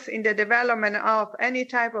focus in the development of any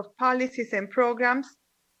type of policies and programs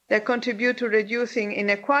that contribute to reducing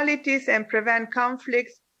inequalities and prevent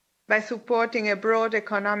conflicts by supporting a broad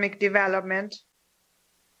economic development.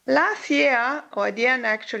 Last year, or at the end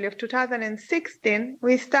actually of 2016,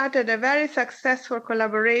 we started a very successful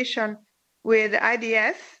collaboration with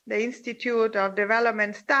IDS, the Institute of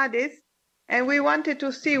Development Studies, and we wanted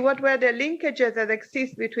to see what were the linkages that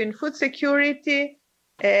exist between food security,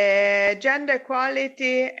 gender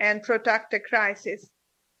equality, and protracted crisis.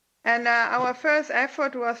 And our first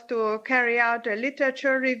effort was to carry out a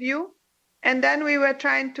literature review, and then we were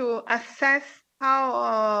trying to assess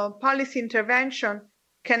how policy intervention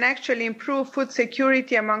can actually improve food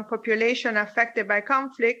security among population affected by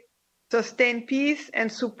conflict, sustain peace,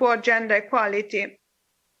 and support gender equality.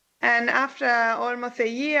 And after almost a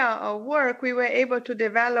year of work, we were able to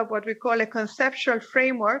develop what we call a conceptual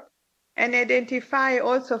framework and identify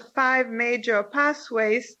also 5 major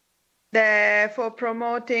pathways for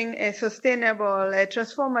promoting a sustainable,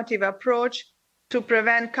 transformative approach to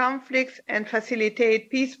prevent conflicts and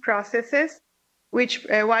facilitate peace processes, which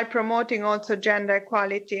while promoting also gender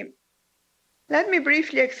equality. Let me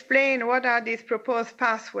briefly explain what are these proposed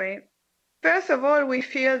pathways. First of all, we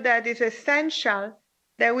feel that it's essential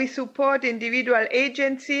that we support individual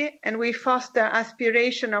agency and we foster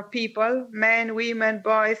aspiration of people, men, women,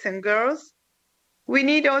 boys, and girls. We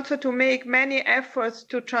need also to make many efforts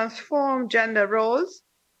to transform gender roles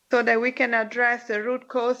so that we can address the root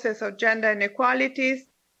causes of gender inequalities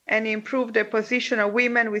and improve the position of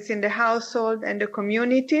women within the household and the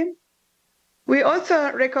community. We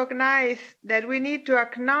also recognize that we need to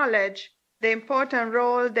acknowledge the important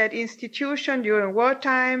role that institutions during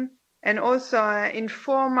wartime and also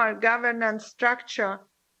informal governance structure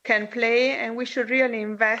can play, and we should really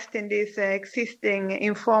invest in this existing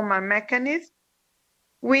informal mechanism.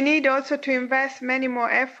 We need also to invest many more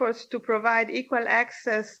efforts to provide equal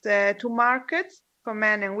access to markets for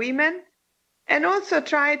men and women, and also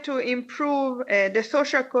try to improve the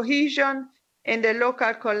social cohesion in the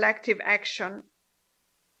local collective action.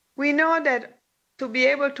 We know that to be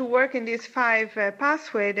able to work in these 5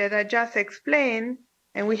 pathways that I just explained,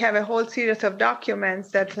 and we have a whole series of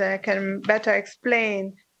documents that can better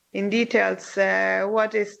explain in details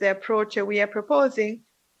what is the approach that we are proposing,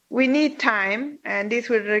 we need time, and this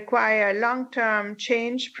will require a long-term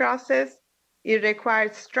change process. It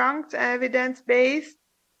requires strong evidence base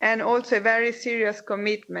and also a very serious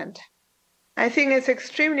commitment. I think it's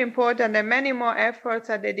extremely important that many more efforts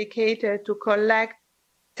are dedicated to collect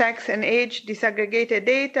sex and age disaggregated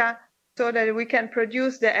data so that we can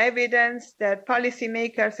produce the evidence that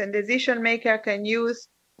policymakers and decision makers can use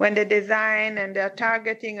when they design and they're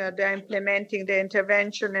targeting or they're implementing the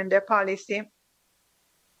intervention and the policy.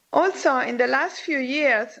 Also, in the last few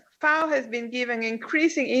years, FAO has been giving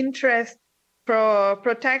increasing interest for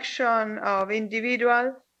protection of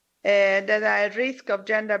individuals that are at risk of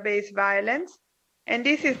gender-based violence. And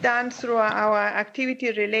this is done through our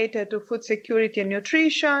activity related to food security and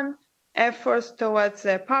nutrition, efforts towards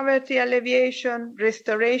poverty alleviation,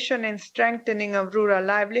 restoration and strengthening of rural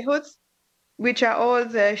livelihoods, which are all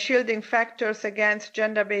the shielding factors against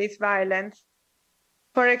gender-based violence.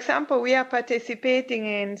 For example, we are participating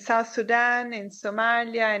in South Sudan, in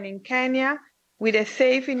Somalia, and in Kenya with a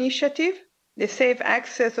SAFE initiative, the safe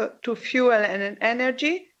access to fuel and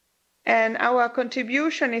energy. And our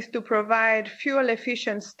contribution is to provide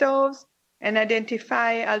fuel-efficient stoves and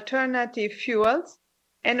identify alternative fuels,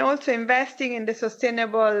 and also investing in the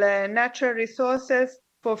sustainable natural resources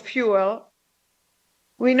for fuel.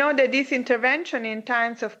 We know that this intervention in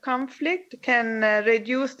times of conflict can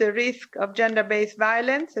reduce the risk of gender-based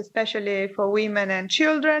violence, especially for women and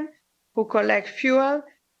children who collect fuel,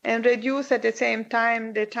 and reduce at the same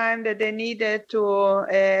time the time that they needed to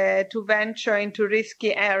venture into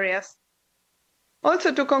risky areas.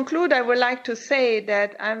 Also, to conclude, I would like to say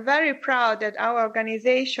that I'm very proud that our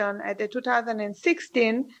organization at the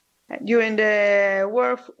 2016, during the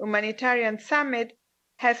World Humanitarian Summit,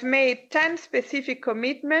 has made 10 specific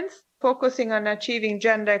commitments focusing on achieving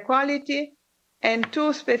gender equality, and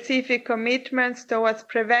 2 specific commitments towards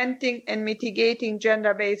preventing and mitigating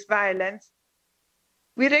gender-based violence.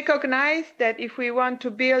 We recognize that if we want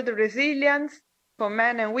to build resilience for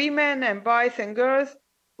men and women and boys and girls,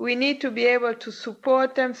 we need to be able to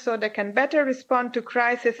support them so they can better respond to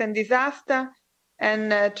crisis and disaster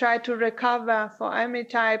and try to recover for any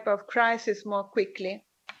type of crisis more quickly.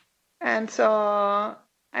 And so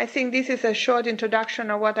I think this is a short introduction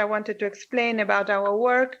of what I wanted to explain about our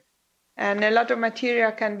work. And a lot of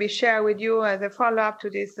material can be shared with you as a follow-up to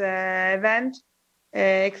this event,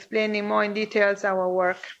 explaining more in details our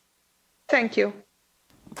work. Thank you.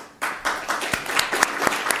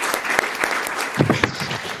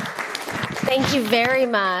 Thank you very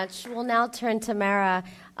much. We'll now turn to Mara.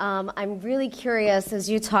 I'm really curious, as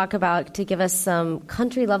you talk about, to give us some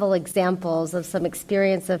country-level examples of some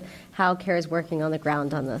experience of how CARE is working on the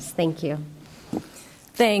ground on this. Thank you.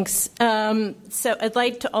 Thanks. So I'd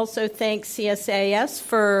like to also thank CSIS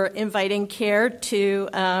for inviting CARE to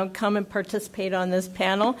come and participate on this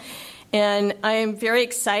panel. And I am very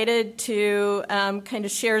excited to kind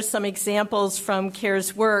of share some examples from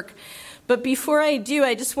CARE's work. But before I do,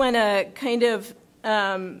 I just want to kind of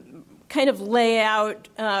lay out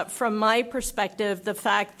from my perspective the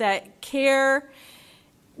fact that CARE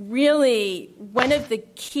really, one of the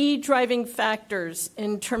key driving factors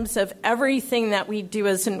in terms of everything that we do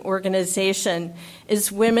as an organization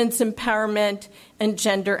is women's empowerment and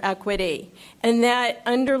gender equity. And that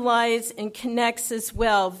underlies and connects as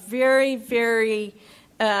well very, very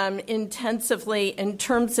intensively in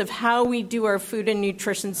terms of how we do our food and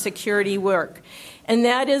nutrition security work. And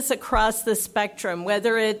that is across the spectrum,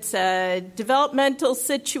 whether it's a developmental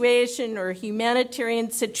situation or a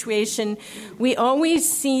humanitarian situation. We always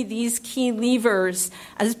see these key levers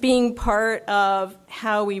as being part of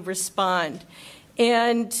how we respond.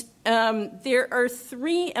 And there are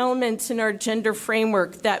 3 elements in our gender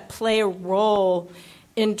framework that play a role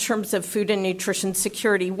in terms of food and nutrition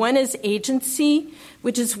security. One is agency,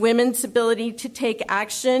 which is women's ability to take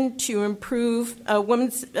action to improve her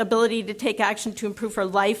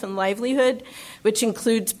life and livelihood, which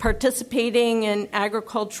includes participating in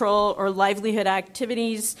agricultural or livelihood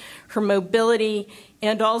activities, her mobility,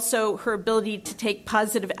 and also her ability to take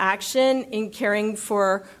positive action in caring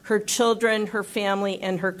for her children, her family,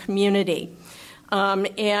 and her community.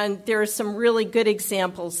 And there are some really good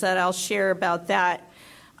examples that I'll share about that.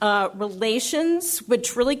 Relations,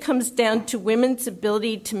 which really comes down to women's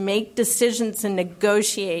ability to make decisions and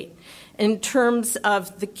negotiate in terms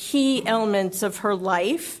of the key elements of her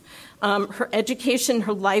life, her education,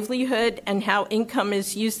 her livelihood, and how income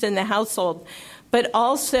is used in the household, but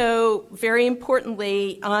also, very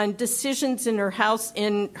importantly, on decisions in her house,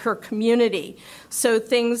 in her community. So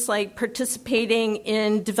things like participating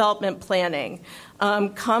in development planning,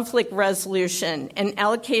 conflict resolution, and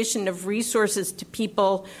allocation of resources to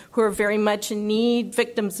people who are very much in need,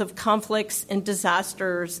 victims of conflicts and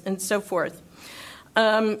disasters, and so forth.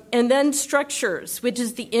 And then structures, which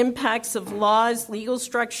is the impacts of laws, legal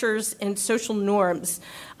structures, and social norms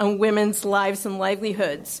on women's lives and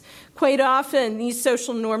livelihoods. Quite often, these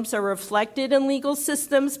social norms are reflected in legal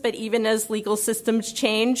systems, but even as legal systems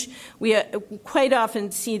change, we quite often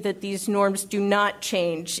see that these norms do not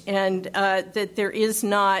change and that there is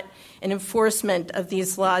not an enforcement of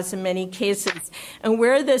these laws in many cases. And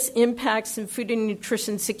where this impacts in food and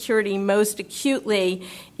nutrition security most acutely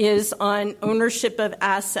is on ownership of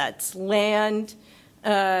assets, land,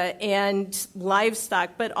 and livestock,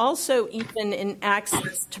 but also even in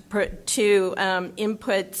access to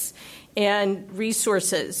inputs and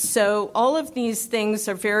resources. So all of these things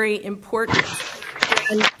are very important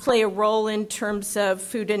and play a role in terms of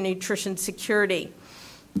food and nutrition security.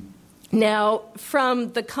 Now,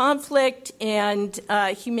 from the conflict and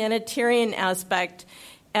humanitarian aspect,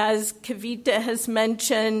 as Kavita has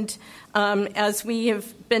mentioned, as we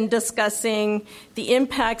have been discussing, the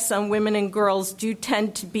impacts on women and girls do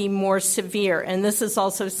tend to be more severe, and this is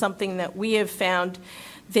also something that we have found.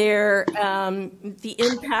 The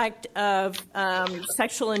impact of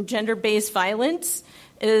sexual and gender-based violence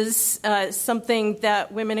is something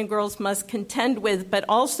that women and girls must contend with, but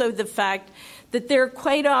also the fact that they're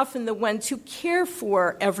quite often the ones who care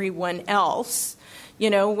for everyone else. You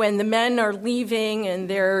know, when the men are leaving and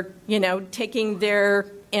they're, taking their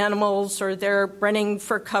animals or they're running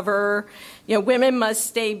for cover, women must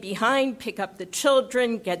stay behind, pick up the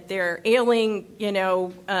children, get their ailing,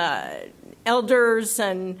 elders,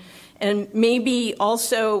 and maybe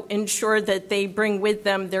also ensure that they bring with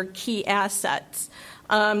them their key assets.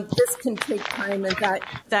 This can take time, and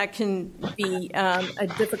that can be a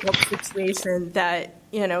difficult situation that,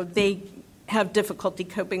 they have difficulty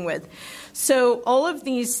coping with. So all of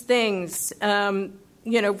these things,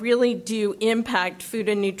 really do impact food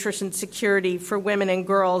and nutrition security for women and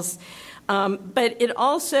girls. But it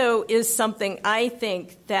also is something, I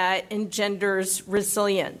think, that engenders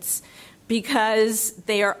resilience, because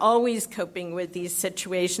they are always coping with these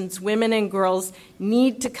situations. Women and girls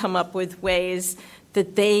need to come up with ways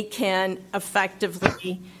that they can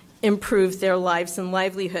effectively improve their lives and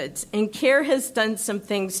livelihoods. And CARE has done some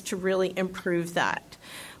things to really improve that.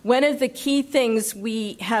 One of the key things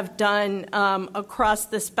we have done across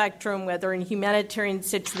the spectrum, whether in humanitarian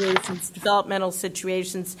situations, developmental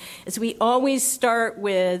situations, is we always start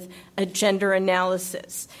with a gender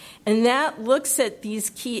analysis. And that looks at these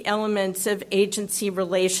key elements of agency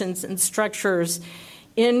relations and structures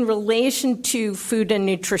in relation to food and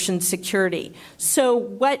nutrition security. So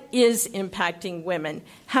what is impacting women?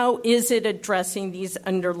 How is it addressing these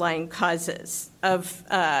underlying causes of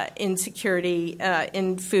insecurity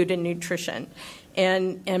in food and nutrition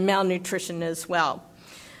and malnutrition as well?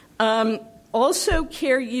 Also,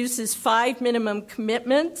 CARE uses 5 minimum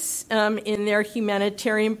commitments in their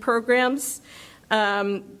humanitarian programs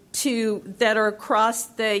that are across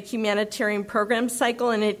the humanitarian program cycle,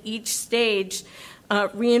 and at each stage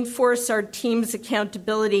reinforce our team's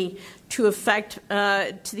accountability to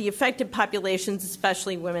the affected populations,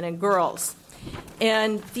 especially women and girls.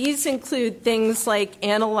 And these include things like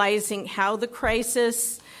analyzing how the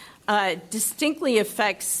crisis distinctly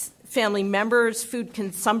affects family members, food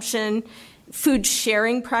consumption, food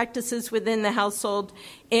sharing practices within the household,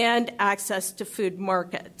 and access to food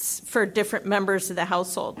markets for different members of the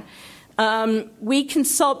household. We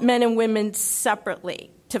consult men and women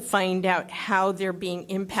separately to find out how they're being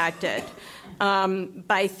impacted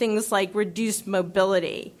by things like reduced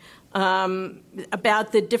mobility,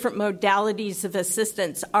 about the different modalities of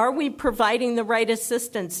assistance. Are we providing the right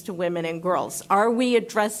assistance to women and girls? Are we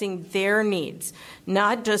addressing their needs,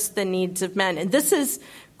 not just the needs of men? And this is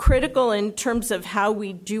critical in terms of how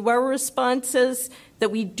we do our responses, that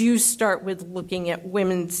we do start with looking at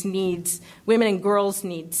women's needs, women and girls'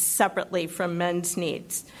 needs separately from men's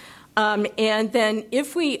needs. And then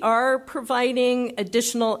if we are providing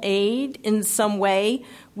additional aid in some way,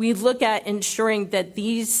 we look at ensuring that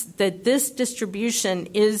this distribution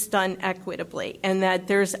is done equitably and that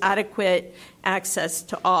there's adequate access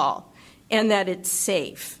to all and that it's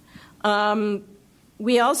safe.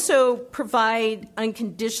 We also provide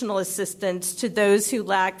unconditional assistance to those who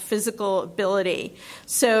lack physical ability.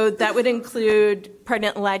 So that would include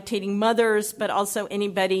pregnant and lactating mothers, but also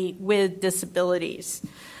anybody with disabilities.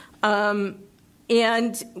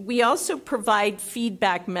 And we also provide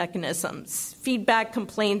feedback mechanisms, feedback,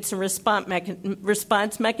 complaints, and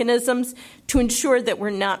response mechanisms to ensure that we're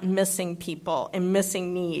not missing people and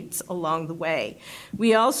missing needs along the way.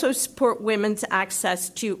 We also support women's access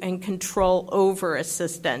to and control over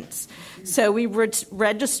assistance. So we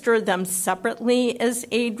register them separately as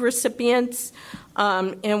aid recipients,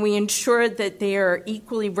 and we ensure that they are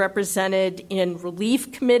equally represented in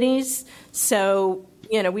relief committees. So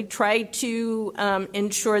we try to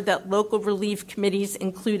ensure that local relief committees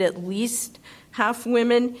include at least half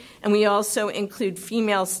women, and we also include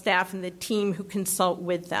female staff in the team who consult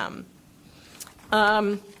with them.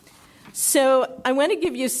 So I want to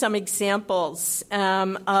give you some examples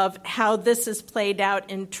of how this is played out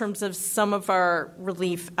in terms of some of our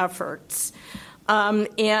relief efforts.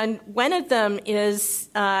 And one of them is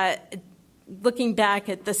looking back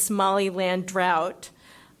at the Somaliland drought.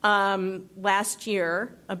 Last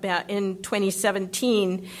year, about in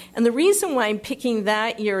 2017. And the reason why I'm picking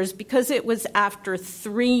that year is because it was after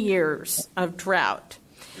 3 years of drought.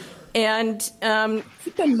 And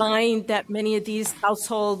keep in mind that many of these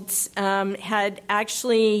households had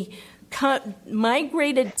actually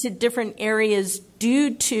migrated to different areas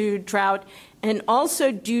due to drought and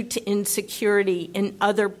also due to insecurity in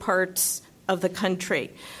other parts of the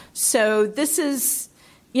country. So this is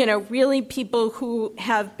really people who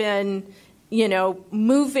have been,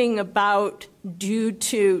 moving about due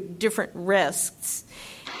to different risks.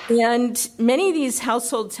 And many of these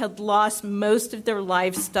households had lost most of their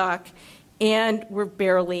livestock and were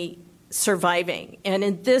barely surviving. And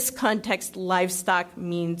in this context, livestock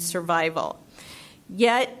means survival.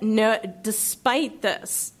 Yet, despite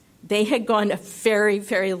this, they had gone a very,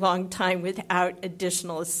 very long time without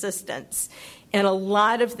additional assistance. And a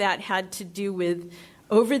lot of that had to do with,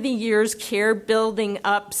 over the years, CARE building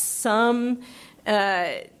up some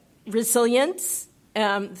resilience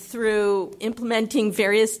through implementing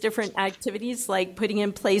various different activities, like putting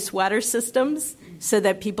in place water systems so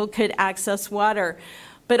that people could access water.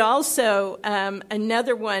 But also,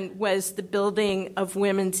 another one was the building of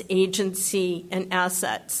women's agency and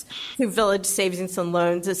assets through village savings and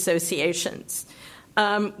loans associations.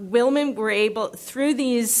 Women were able, through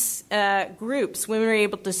these groups, women were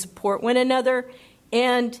able to support one another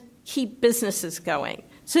and keep businesses going.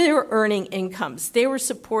 So they were earning incomes. They were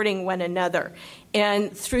supporting one another.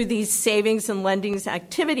 And through these savings and lendings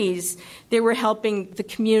activities, they were helping the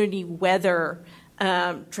community weather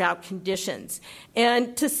drought conditions.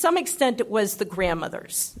 And to some extent, it was the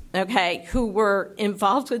grandmothers, okay, who were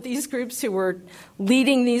involved with these groups, who were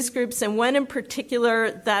leading these groups. And one in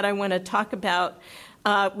particular that I want to talk about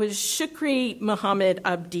was Shukri Muhammad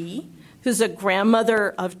Abdi, who's a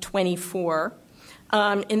grandmother of 24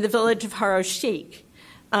 in the village of Haro Sheikh.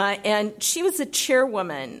 And she was the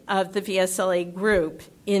chairwoman of the VSLA group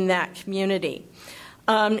in that community.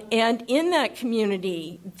 And in that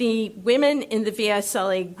community, the women in the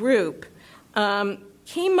VSLA group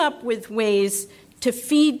came up with ways to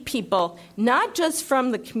feed people, not just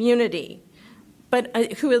from the community, but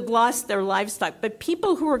who had lost their livestock, but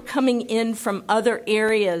people who were coming in from other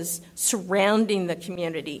areas surrounding the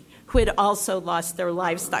community who had also lost their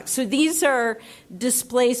livestock. So these are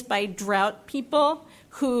displaced by drought people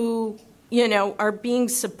who, are being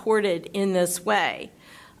supported in this way.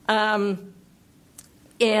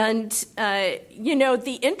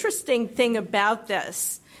 The interesting thing about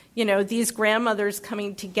this, these grandmothers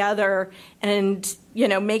coming together and,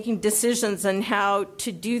 making decisions on how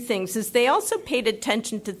to do things, is they also paid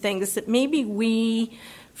attention to things that maybe we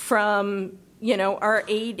from, our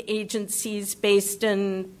aid agencies based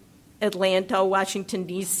in Atlanta, Washington,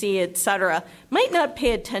 D.C., et cetera, might not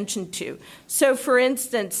pay attention to. So, for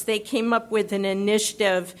instance, they came up with an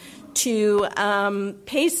initiative to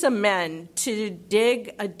pay some men to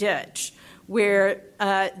dig a ditch where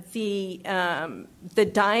the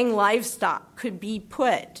dying livestock could be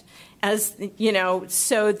put as,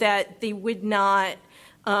 so that they would not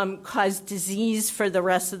cause disease for the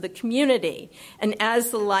rest of the community. And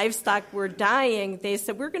as the livestock were dying, they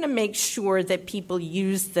said, we're going to make sure that people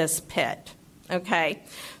use this pit. Okay?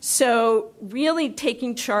 So really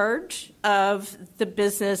taking charge of the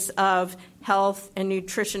business of health and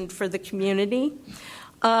nutrition for the community.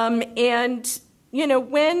 When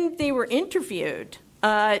they were interviewed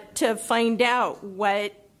to find out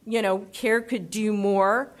what, CARE could do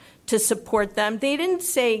more to support them, they didn't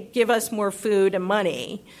say, give us more food and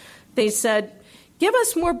money. They said, give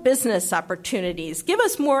us more business opportunities. Give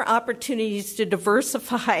us more opportunities to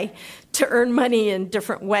diversify, to earn money in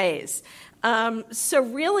different ways. So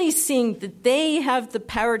really seeing that they have the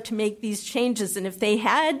power to make these changes. And if they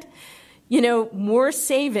had, more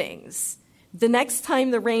savings, the next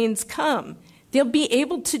time the rains come, they'll be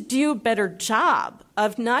able to do a better job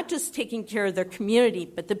of not just taking care of their community,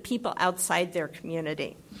 but the people outside their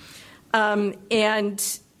community. What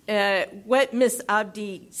Ms.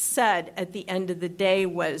 Abdi said at the end of the day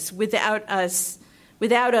was, without us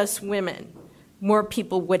women, more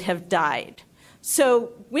people would have died.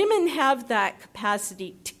 So women have that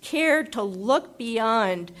capacity to care, to look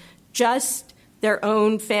beyond just their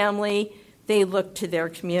own family. They look to their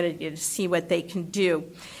community to see what they can do.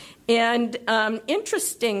 And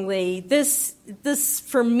interestingly, this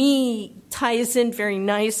for me ties in very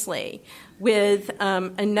nicely with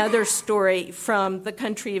another story from the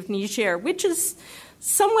country of Niger, which is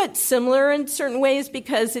somewhat similar in certain ways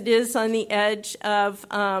because it is on the edge of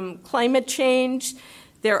climate change.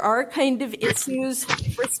 There are kind of issues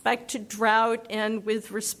with respect to drought and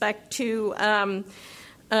with respect to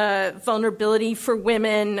vulnerability for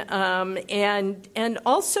women and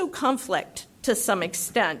also conflict to some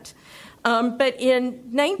extent. But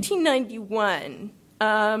in 1991,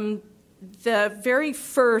 the very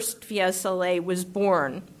first VSLA was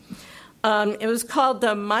born. It was called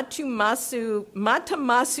the Matamasu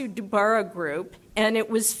Dubara Group, and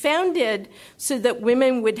it was founded so that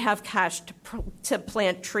women would have cash to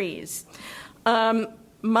plant trees.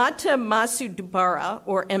 Matamasu Dubara,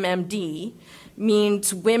 or MMD,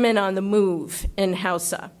 means Women on the Move in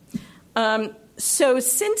Hausa. So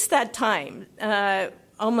since that time,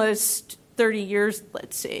 almost 30 years,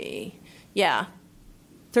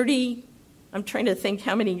 I'm trying to think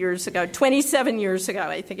how many years ago, 27 years ago,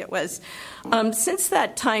 I think it was. Since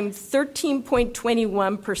that time,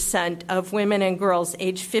 13.21% of women and girls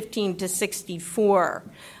aged 15 to 64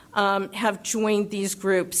 have joined these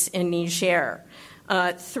groups in Niger.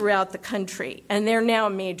 throughout the country, and they're now a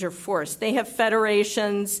major force. They have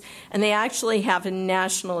federations, and they actually have a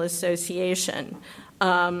national association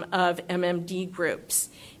of MMD groups.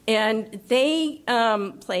 And they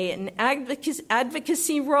play an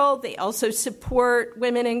advocacy role. They also support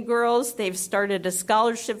women and girls. They've started a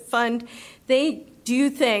scholarship fund. They do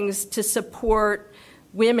things to support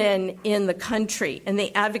women in the country, and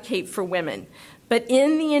they advocate for women. But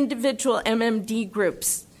in the individual MMD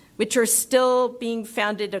groups, which are still being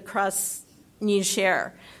founded across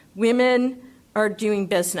Niger, women are doing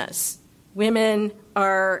business. Women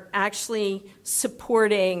are actually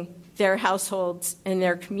supporting their households and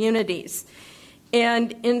their communities.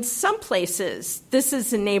 And in some places, this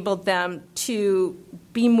has enabled them to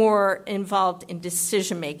be more involved in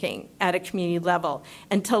decision-making at a community level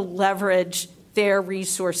and to leverage their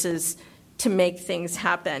resources to make things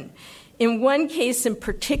happen. In one case in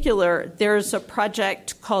particular, there's a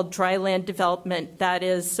project called Dryland Development that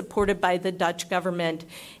is supported by the Dutch government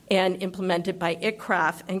and implemented by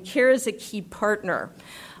ICRAF, and CARE is a key partner.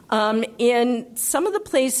 In some of the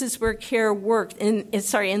places where CARE in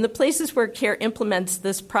the places where CARE implements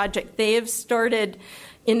this project, they have started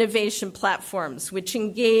innovation platforms which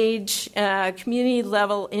engage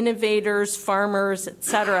community-level innovators, farmers, et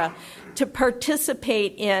cetera, to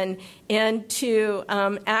participate in and to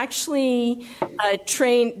actually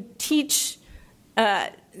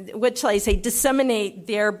disseminate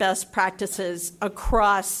their best practices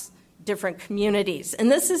across different communities.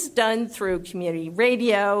 And this is done through community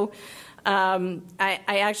radio. I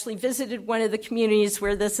actually visited one of the communities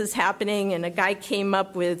where this is happening, and a guy came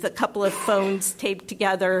up with a couple of phones taped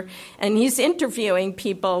together, and he's interviewing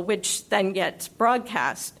people, which then gets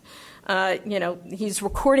broadcast. He's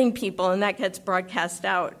recording people, and that gets broadcast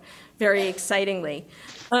out very excitingly.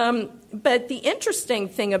 But the interesting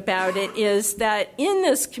thing about it is that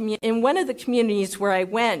in one of the communities where I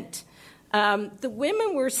went, the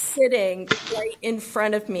women were sitting right in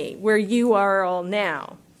front of me, where you are all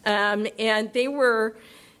now. And they were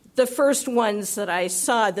the first ones that I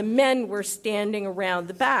saw. The men were standing around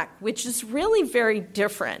the back, which is really very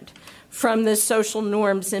different from the social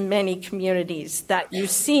norms in many communities that you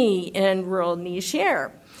see in rural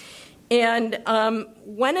Niger. And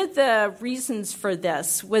one of the reasons for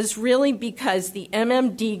this was really because the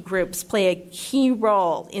MMD groups play a key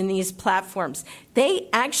role in these platforms. They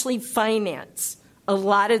actually finance a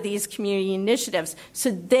lot of these community initiatives.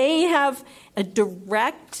 So they have a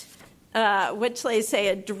direct, a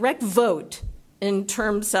direct vote in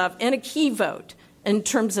terms of, and a key vote in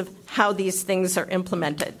terms of how these things are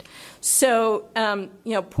implemented. So,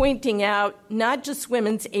 pointing out not just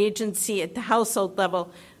women's agency at the household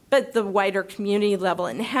level, but the wider community level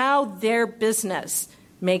and how their business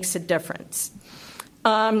makes a difference.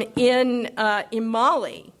 In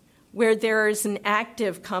Mali, where there is an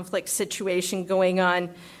active conflict situation going on,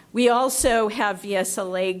 we also have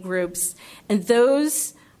VSLA groups, and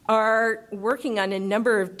those are working on a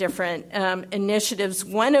number of different initiatives,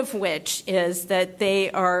 one of which is that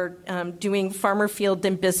they are doing farmer field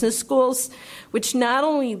and business schools, which not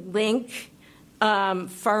only link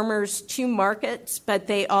farmers to markets, but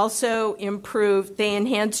they also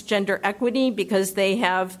enhance gender equity because they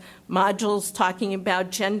have modules talking about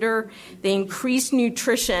gender. They increase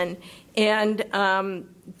nutrition, and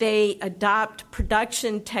they adopt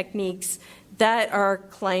production techniques that are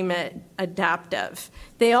climate adaptive.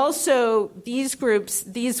 These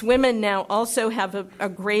women now also have a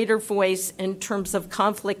greater voice in terms of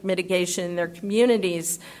conflict mitigation in their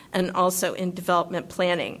communities and also in development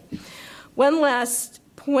planning. One last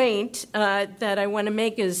point that I want to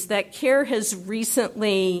make is that CARE has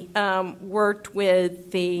recently worked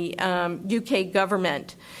with the UK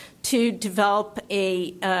government to develop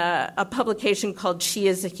a publication called She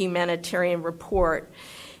is a Humanitarian Report.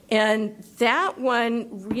 And that one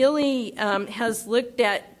really has looked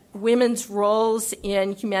at women's roles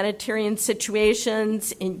in humanitarian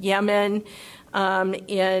situations in Yemen,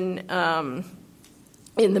 in the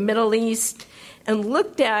Middle East, and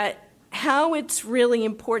looked at how it's really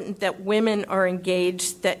important that women are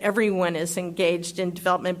engaged, that everyone is engaged in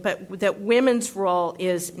development, but that women's role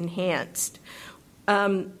is enhanced.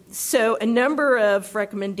 So a number of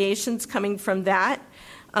recommendations coming from that.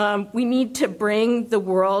 We need to bring the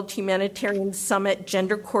World Humanitarian Summit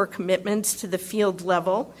gender core commitments to the field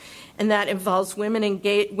level, and that involves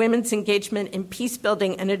women's engagement in peace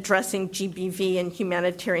building and addressing GBV in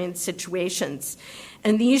humanitarian situations.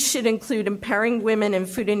 And these should include empowering women in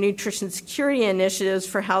food and nutrition security initiatives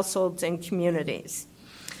for households and communities.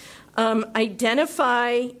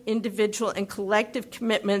 Identify individual and collective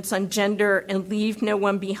commitments on gender and leave no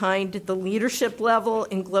one behind at the leadership level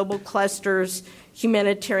in global clusters,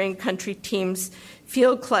 humanitarian country teams,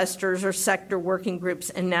 field clusters or sector working groups,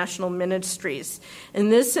 and national ministries.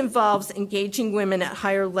 And this involves engaging women at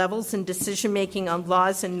higher levels in decision-making on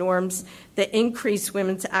laws and norms that increase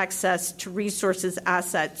women's access to resources,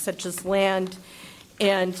 assets such as land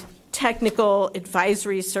and technical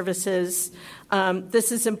advisory services.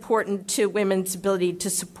 This is important to women's ability to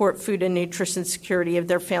support food and nutrition security of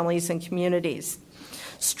their families and communities.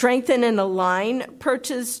 Strengthen and align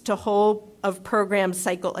approaches to whole of program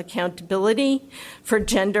cycle accountability for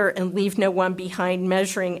gender and leave no one behind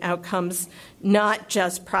measuring outcomes, not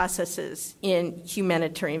just processes in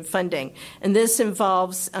humanitarian funding. And this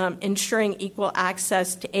involves ensuring equal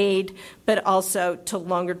access to aid, but also to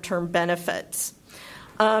longer-term benefits.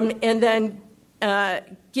 And then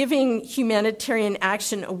giving humanitarian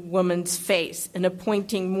action a woman's face and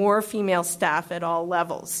appointing more female staff at all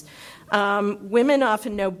levels. Women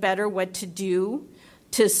often know better what to do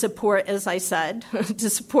to support, as I said, to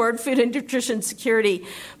support food and nutrition security,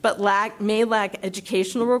 but may lack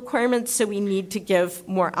educational requirements, so we need to give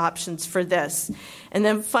more options for this. And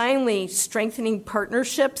then finally, strengthening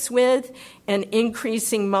partnerships with and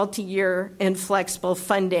increasing multi-year and flexible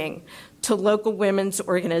funding to local women's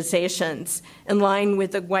organizations, in line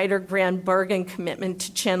with the wider grand bargain commitment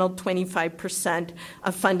to channel 25%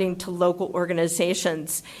 of funding to local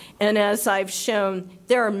organizations. And as I've shown,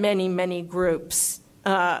 there are many, many groups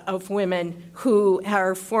of women who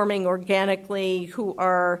are forming organically, who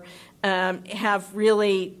are have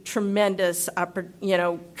really tremendous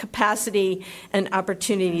capacity and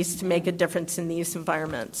opportunities to make a difference in these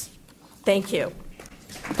environments. Thank you.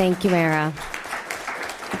 Thank you, Mara.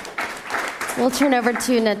 We'll turn over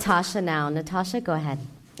to Natasha now. Natasha, go ahead.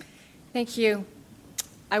 Thank you.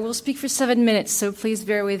 I will speak for 7 minutes, so please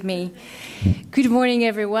bear with me. Good morning,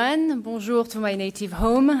 everyone. Bonjour to my native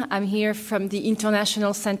home. I'm here from the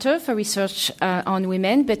International Center for Research on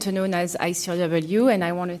Women, better known as ICRW, and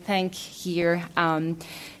I want to thank here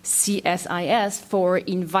CSIS for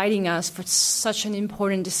inviting us for such an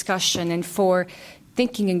important discussion and for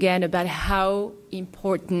thinking again about how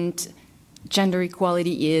important gender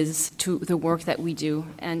equality is to the work that we do,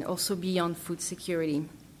 and also beyond food security.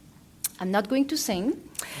 I'm not going to sing,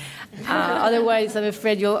 otherwise I'm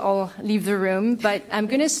afraid you'll all leave the room, but I'm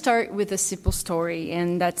going to start with a simple story,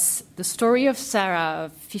 and that's the story of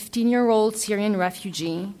Sarah, a 15-year-old Syrian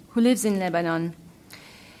refugee who lives in Lebanon.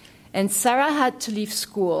 And Sarah had to leave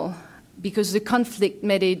school because the conflict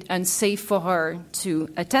made it unsafe for her to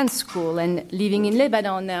attend school. And living in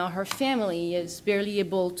Lebanon now, her family is barely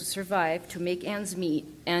able to survive, to make ends meet,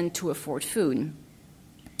 and to afford food.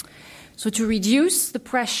 So to reduce the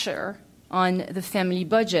pressure on the family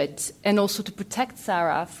budget and also to protect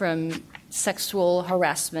Sarah from sexual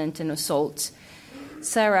harassment and assault,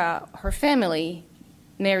 Sarah, her family,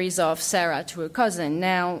 marries off Sarah to her cousin.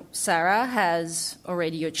 Now, Sarah has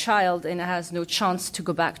already a child and has no chance to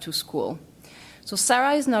go back to school. So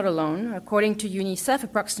Sarah is not alone. According to UNICEF,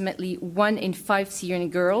 approximately 1 in 5 Syrian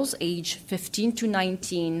girls aged 15 to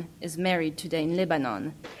 19 is married today in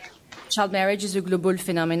Lebanon. Child marriage is a global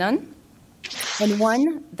phenomenon, and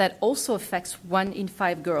one that also affects 1 in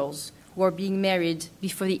 5 girls who are being married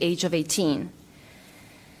before the age of 18.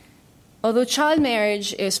 Although child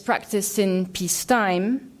marriage is practiced in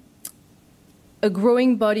peacetime, a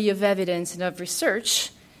growing body of evidence and of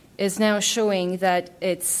research is now showing that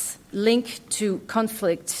its link to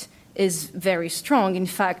conflict is very strong. In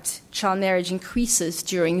fact, child marriage increases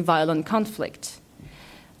during violent conflict.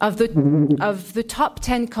 Of the top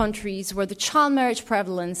 10 countries where the child marriage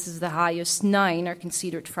prevalence is the highest, 9 are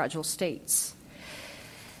considered fragile states.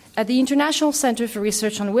 At the International Center for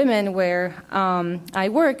Research on Women, where I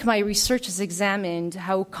work, my research has examined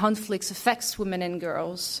how conflicts affects women and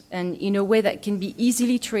girls, and in a way that can be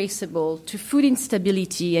easily traceable to food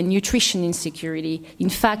instability and nutrition insecurity. In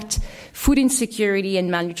fact, food insecurity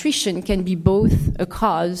and malnutrition can be both a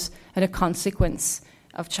cause and a consequence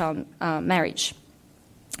of child marriage.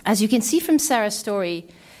 As you can see from Sarah's story,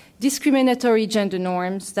 discriminatory gender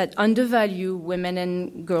norms that undervalue women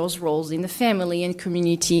and girls' roles in the family and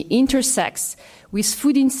community intersects with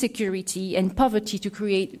food insecurity and poverty to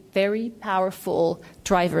create very powerful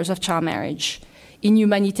drivers of child marriage. In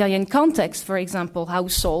humanitarian contexts, for example,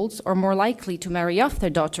 households are more likely to marry off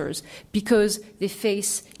their daughters because they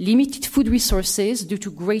face limited food resources due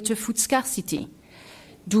to greater food scarcity.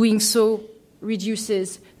 Doing so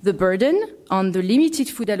reduces the burden on the limited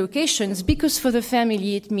food allocations because for the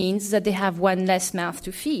family it means that they have one less mouth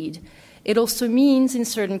to feed. It also means, in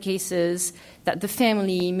certain cases, that the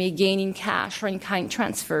family may gain in cash or in kind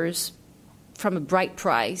transfers from a bride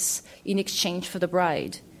price in exchange for the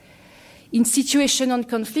bride. In situations on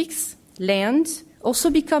conflicts, land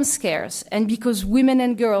also becomes scarce, and because women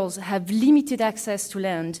and girls have limited access to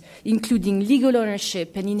land, including legal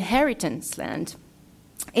ownership and inheritance land,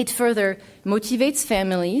 it further motivates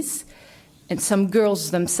families and some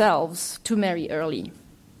girls themselves to marry early.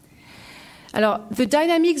 Alors, the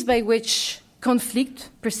dynamics by which conflict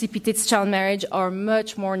precipitates child marriage are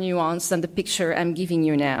much more nuanced than the picture I'm giving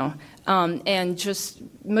you now, and just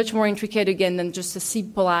much more intricate again than just a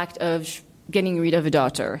simple act of getting rid of a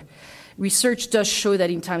daughter. Research does show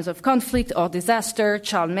that in times of conflict or disaster,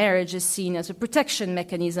 child marriage is seen as a protection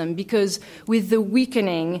mechanism because with the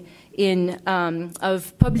weakening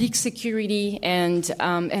of public security and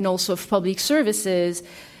also of public services,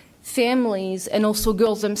 families and also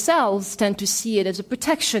girls themselves tend to see it as a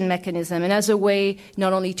protection mechanism and as a way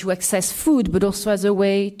not only to access food, but also as a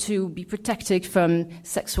way to be protected from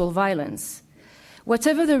sexual violence.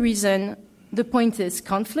 Whatever the reason, the point is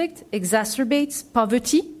conflict exacerbates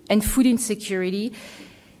poverty and food insecurity,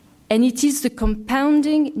 and it is the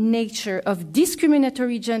compounding nature of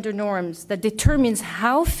discriminatory gender norms that determines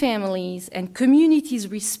how families and communities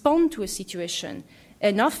respond to a situation,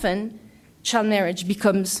 and often child marriage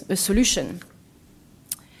becomes a solution.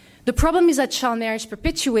 The problem is that child marriage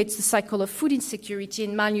perpetuates the cycle of food insecurity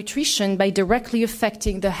and malnutrition by directly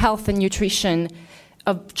affecting the health and nutrition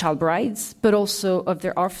of child brides, but also of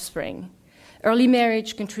their offspring. Early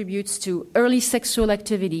marriage contributes to early sexual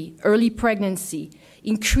activity, early pregnancy,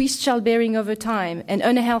 increased childbearing over time, and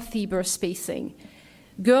unhealthy birth spacing.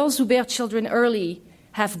 Girls who bear children early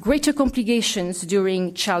have greater complications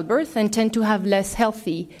during childbirth and tend to have less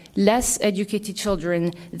healthy, less educated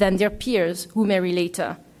children than their peers who marry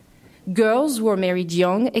later. Girls who are married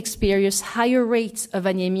young experience higher rates of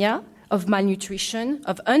anemia, of malnutrition,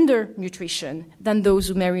 of undernutrition than those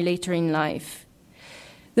who marry later in life.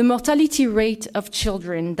 The mortality rate of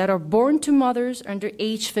children that are born to mothers under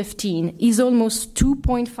age 15 is almost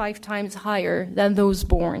 2.5 times higher than those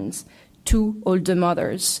born to older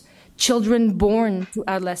mothers. Children born to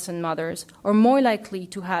adolescent mothers are more likely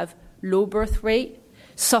to have low birth rate,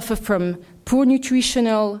 suffer from poor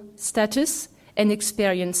nutritional status, and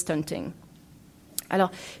experience stunting. Alors,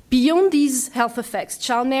 beyond these health effects,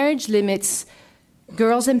 child marriage limits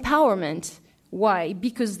girls' empowerment. Why?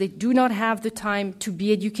 Because they do not have the time to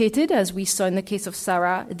be educated, as we saw in the case of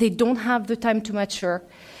Sarah. They don't have the time to mature.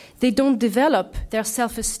 They don't develop their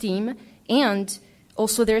self-esteem and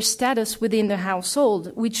also their status within the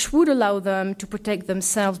household, which would allow them to protect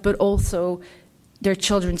themselves, but also their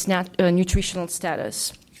children's nutritional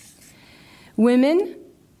status. Women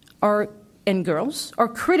and girls are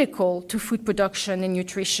critical to food production and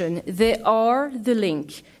nutrition. They are the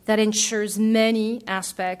link that ensures many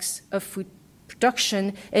aspects of food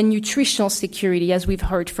production and nutritional security, as we've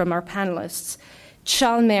heard from our panelists.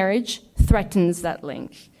 Child marriage threatens that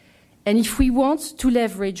link. And if we want to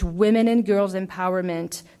leverage women and girls'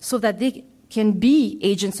 empowerment so that they can be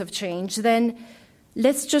agents of change, then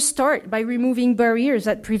let's just start by removing barriers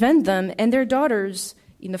that prevent them and their daughters,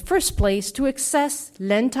 in the first place, to access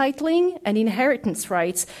land titling and inheritance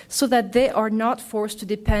rights so that they are not forced to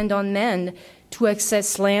depend on men to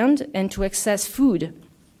access land and to access food.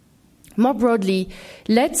 More broadly,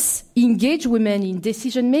 let's engage women in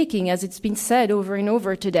decision-making, as it's been said over and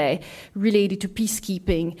over today, related to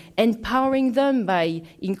peacekeeping, empowering them by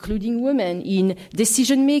including women in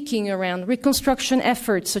decision-making around reconstruction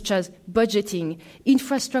efforts such as budgeting,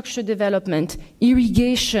 infrastructure development,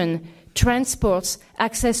 irrigation, transports,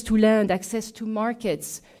 access to land, access to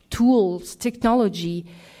markets, tools, technology.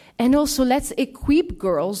 And also, let's equip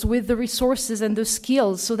girls with the resources and the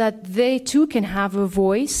skills so that they too can have a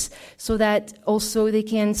voice, so that also they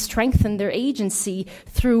can strengthen their agency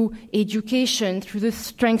through education, through the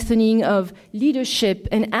strengthening of leadership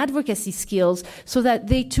and advocacy skills, so that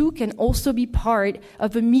they too can also be part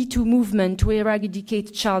of a Me Too movement to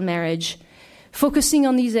eradicate child marriage. Focusing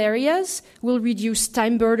on these areas will reduce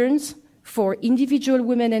time burdens for individual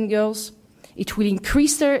women and girls. It will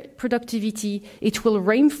increase their productivity, it will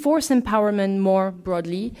reinforce empowerment more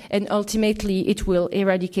broadly, and ultimately it will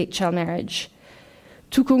eradicate child marriage.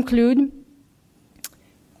 To conclude,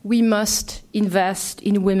 we must invest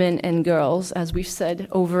in women and girls, as we've said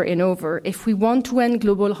over and over. If we want to end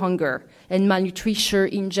global hunger and malnutrition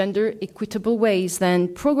in gender equitable ways,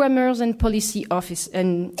 then programmers and policy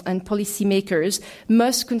makers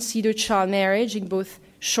must consider child marriage in both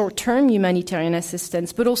short-term humanitarian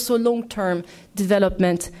assistance, but also long-term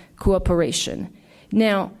development cooperation.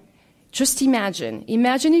 Now, Just imagine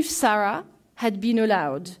if Sarah had been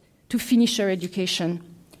allowed to finish her education.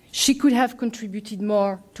 She could have contributed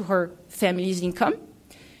more to her family's income.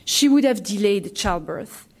 She would have delayed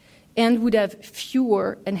childbirth and would have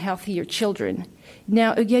fewer and healthier children.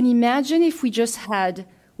 Now, again, imagine if we just had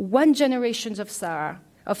one generation of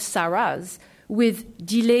Sarahs with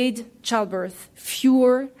delayed childbirth,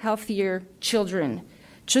 fewer, healthier children.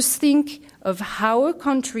 Just think of how a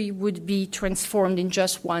country would be transformed in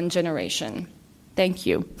just one generation. Thank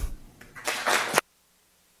you.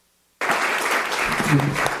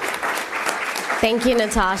 Thank you,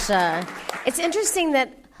 Natasha. It's interesting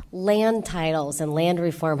that land titles and land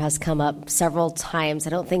reform has come up several times. I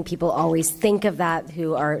don't think people always think of that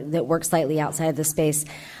that work slightly outside the space.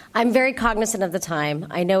 I'm very cognizant of the time.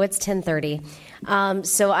 I know it's 10:30.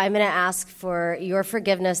 So I'm going to ask for your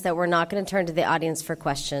forgiveness that we're not going to turn to the audience for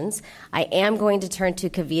questions. I am going to turn to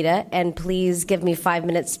Kavita, and please give me 5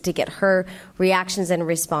 minutes to get her reactions and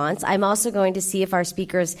response. I'm also going to see if our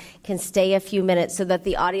speakers can stay a few minutes so that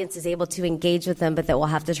the audience is able to engage with them, but that we'll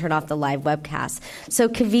have to turn off the live webcast. So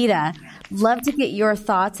Kavita, love to get your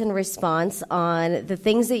thoughts and response on the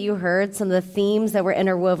things that you heard, some of the themes that were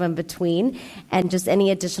interwoven between, and just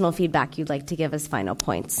any additional feedback you'd like to give as final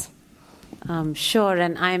points. Sure,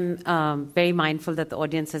 and I'm very mindful that the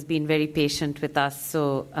audience has been very patient with us,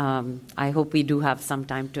 so I hope we do have some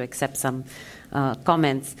time to accept some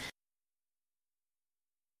comments.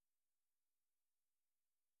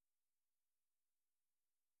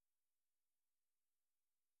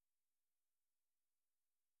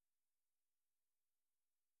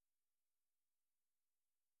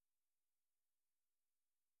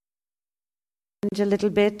 A little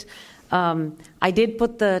bit. I did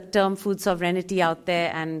put the term food sovereignty out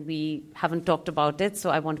there, and we haven't talked about it, so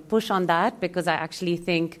I want to push on that because I actually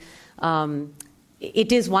think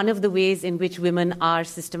it is one of the ways in which women are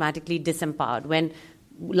systematically disempowered. When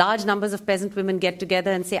large numbers of peasant women get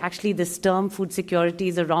together and say, actually, this term, food security,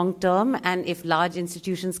 is a wrong term, and if large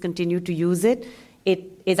institutions continue to use it,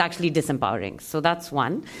 it is actually disempowering. So that's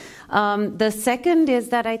one. The second is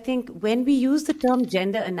that I think when we use the term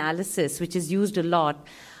gender analysis, which is used a lot,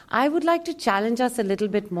 I would like to challenge us a little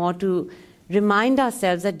bit more to remind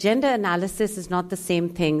ourselves that gender analysis is not the same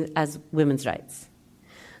thing as women's rights.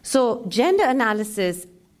 So gender analysis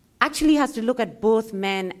actually has to look at both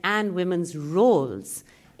men and women's roles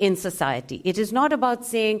in society. It is not about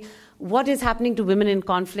saying what is happening to women in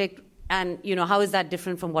conflict and, how is that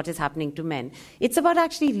different from what is happening to men? It's about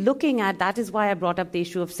actually looking at, that is why I brought up the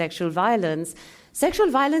issue of sexual violence.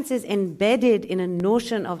 Sexual violence is embedded in a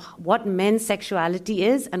notion of what men's sexuality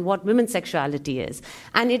is and what women's sexuality is.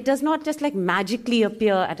 And it does not just magically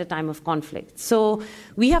appear at a time of conflict. So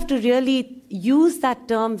we have to really use that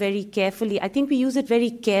term very carefully. I think we use it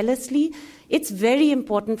very carelessly. It's very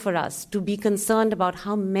important for us to be concerned about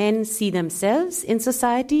how men see themselves in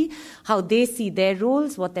society, how they see their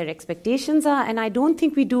roles, what their expectations are. And I don't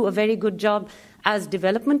think we do a very good job as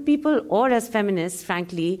development people or as feminists,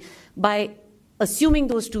 frankly, by assuming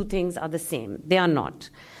those two things are the same. They are not.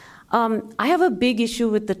 I have a big issue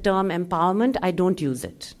with the term empowerment. I don't use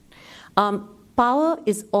it. Power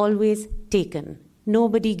is always taken.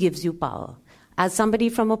 Nobody gives you power. As somebody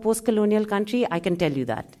from a post-colonial country, I can tell you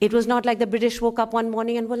that. It was not like the British woke up one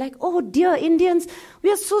morning and were like, oh, dear Indians, we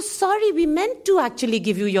are so sorry, we meant to actually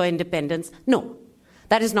give you your independence. No,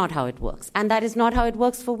 that is not how it works. And that is not how it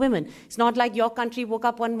works for women. It's not like your country woke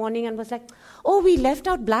up one morning and was like, oh, we left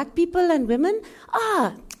out black people and women?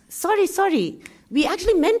 Sorry. We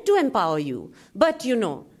actually meant to empower you. But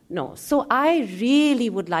no. So I really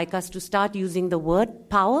would like us to start using the word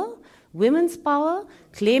power, women's power,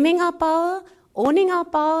 claiming our power, owning our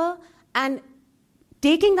power, and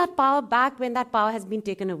taking that power back when that power has been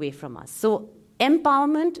taken away from us. So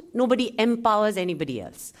empowerment, nobody empowers anybody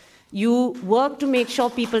else. You work to make sure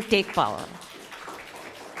people take power.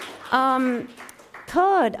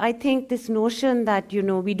 Third, I think this notion that,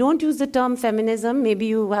 we don't use the term feminism. Maybe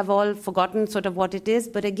you have all forgotten sort of what it is.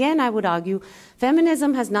 But again, I would argue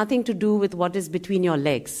feminism has nothing to do with what is between your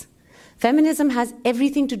legs. Feminism has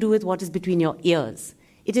everything to do with what is between your ears.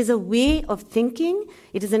 It is a way of thinking.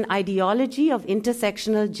 It is an ideology of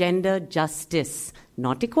intersectional gender justice,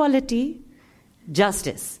 not equality,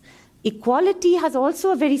 justice. Equality has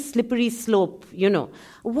also a very slippery slope,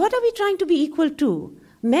 What are we trying to be equal to?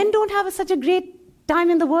 Men don't have such a great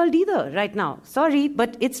time in the world either right now. Sorry,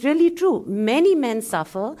 but it's really true. Many men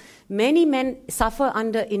suffer. Many men suffer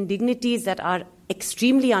under indignities that are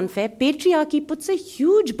extremely unfair. Patriarchy puts a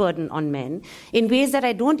huge burden on men in ways that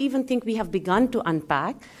I don't even think we have begun to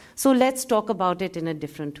unpack. So let's talk about it in a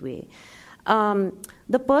different way.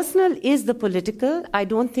 The personal is the political. I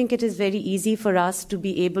don't think it is very easy for us to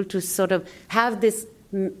be able to sort of have this,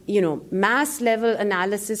 mass level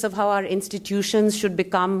analysis of how our institutions should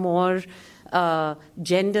become more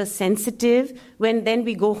gender sensitive, when then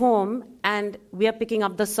we go home and we are picking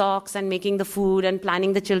up the socks and making the food and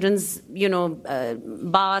planning the children's,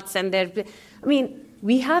 baths and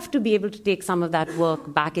we have to be able to take some of that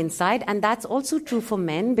work back inside. And that's also true for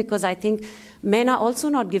men, because I think men are also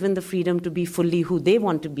not given the freedom to be fully who they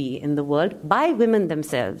want to be in the world by women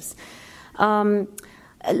themselves.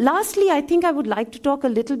 Lastly, I think I would like to talk a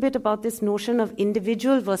little bit about this notion of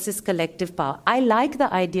individual versus collective power. I like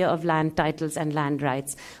the idea of land titles and land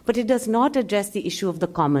rights, but it does not address the issue of the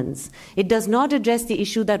commons. It does not address the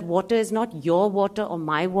issue that water is not your water or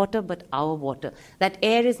my water, but our water. That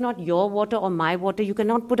air is not your water or my water. You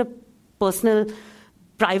cannot put a personal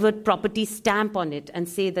private property stamp on it and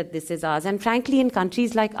say that this is ours. And frankly, in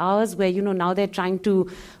countries like ours, where, now they're trying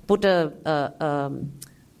to put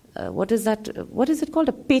what is it called?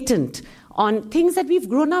 A patent on things that we've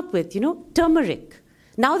grown up with, turmeric.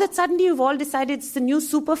 Now that suddenly you've all decided it's the new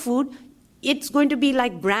superfood, it's going to be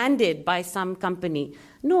like branded by some company.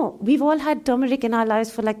 No, we've all had turmeric in our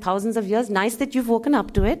lives for like thousands of years. Nice that you've woken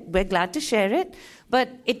up to it. We're glad to share it. But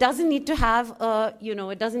it doesn't need to have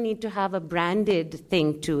a branded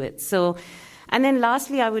thing to it. So, and then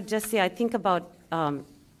lastly, I would just say, I think about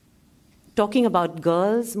talking about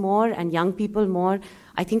girls more and young people more.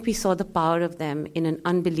 I think we saw the power of them in an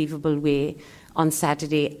unbelievable way on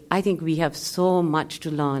Saturday. I think we have so much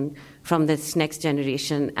to learn from this next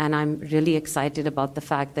generation, and I'm really excited about the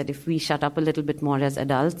fact that if we shut up a little bit more as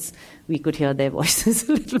adults, we could hear their voices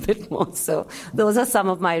a little bit more. So those are some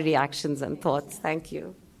of my reactions and thoughts. Thank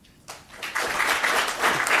you.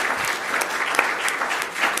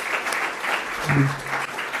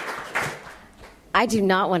 I do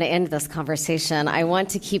not want to end this conversation. I want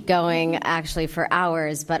to keep going, actually, for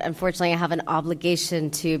hours, but unfortunately I have an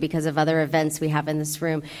obligation to because of other events we have in this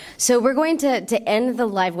room. So we're going to end the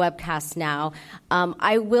live webcast now.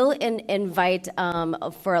 I will invite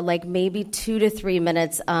for like maybe 2 to 3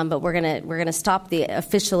 minutes, but we're gonna stop the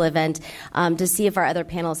official event to see if our other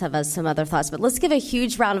panelists have some other thoughts. But let's give a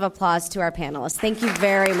huge round of applause to our panelists. Thank you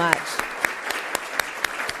very much.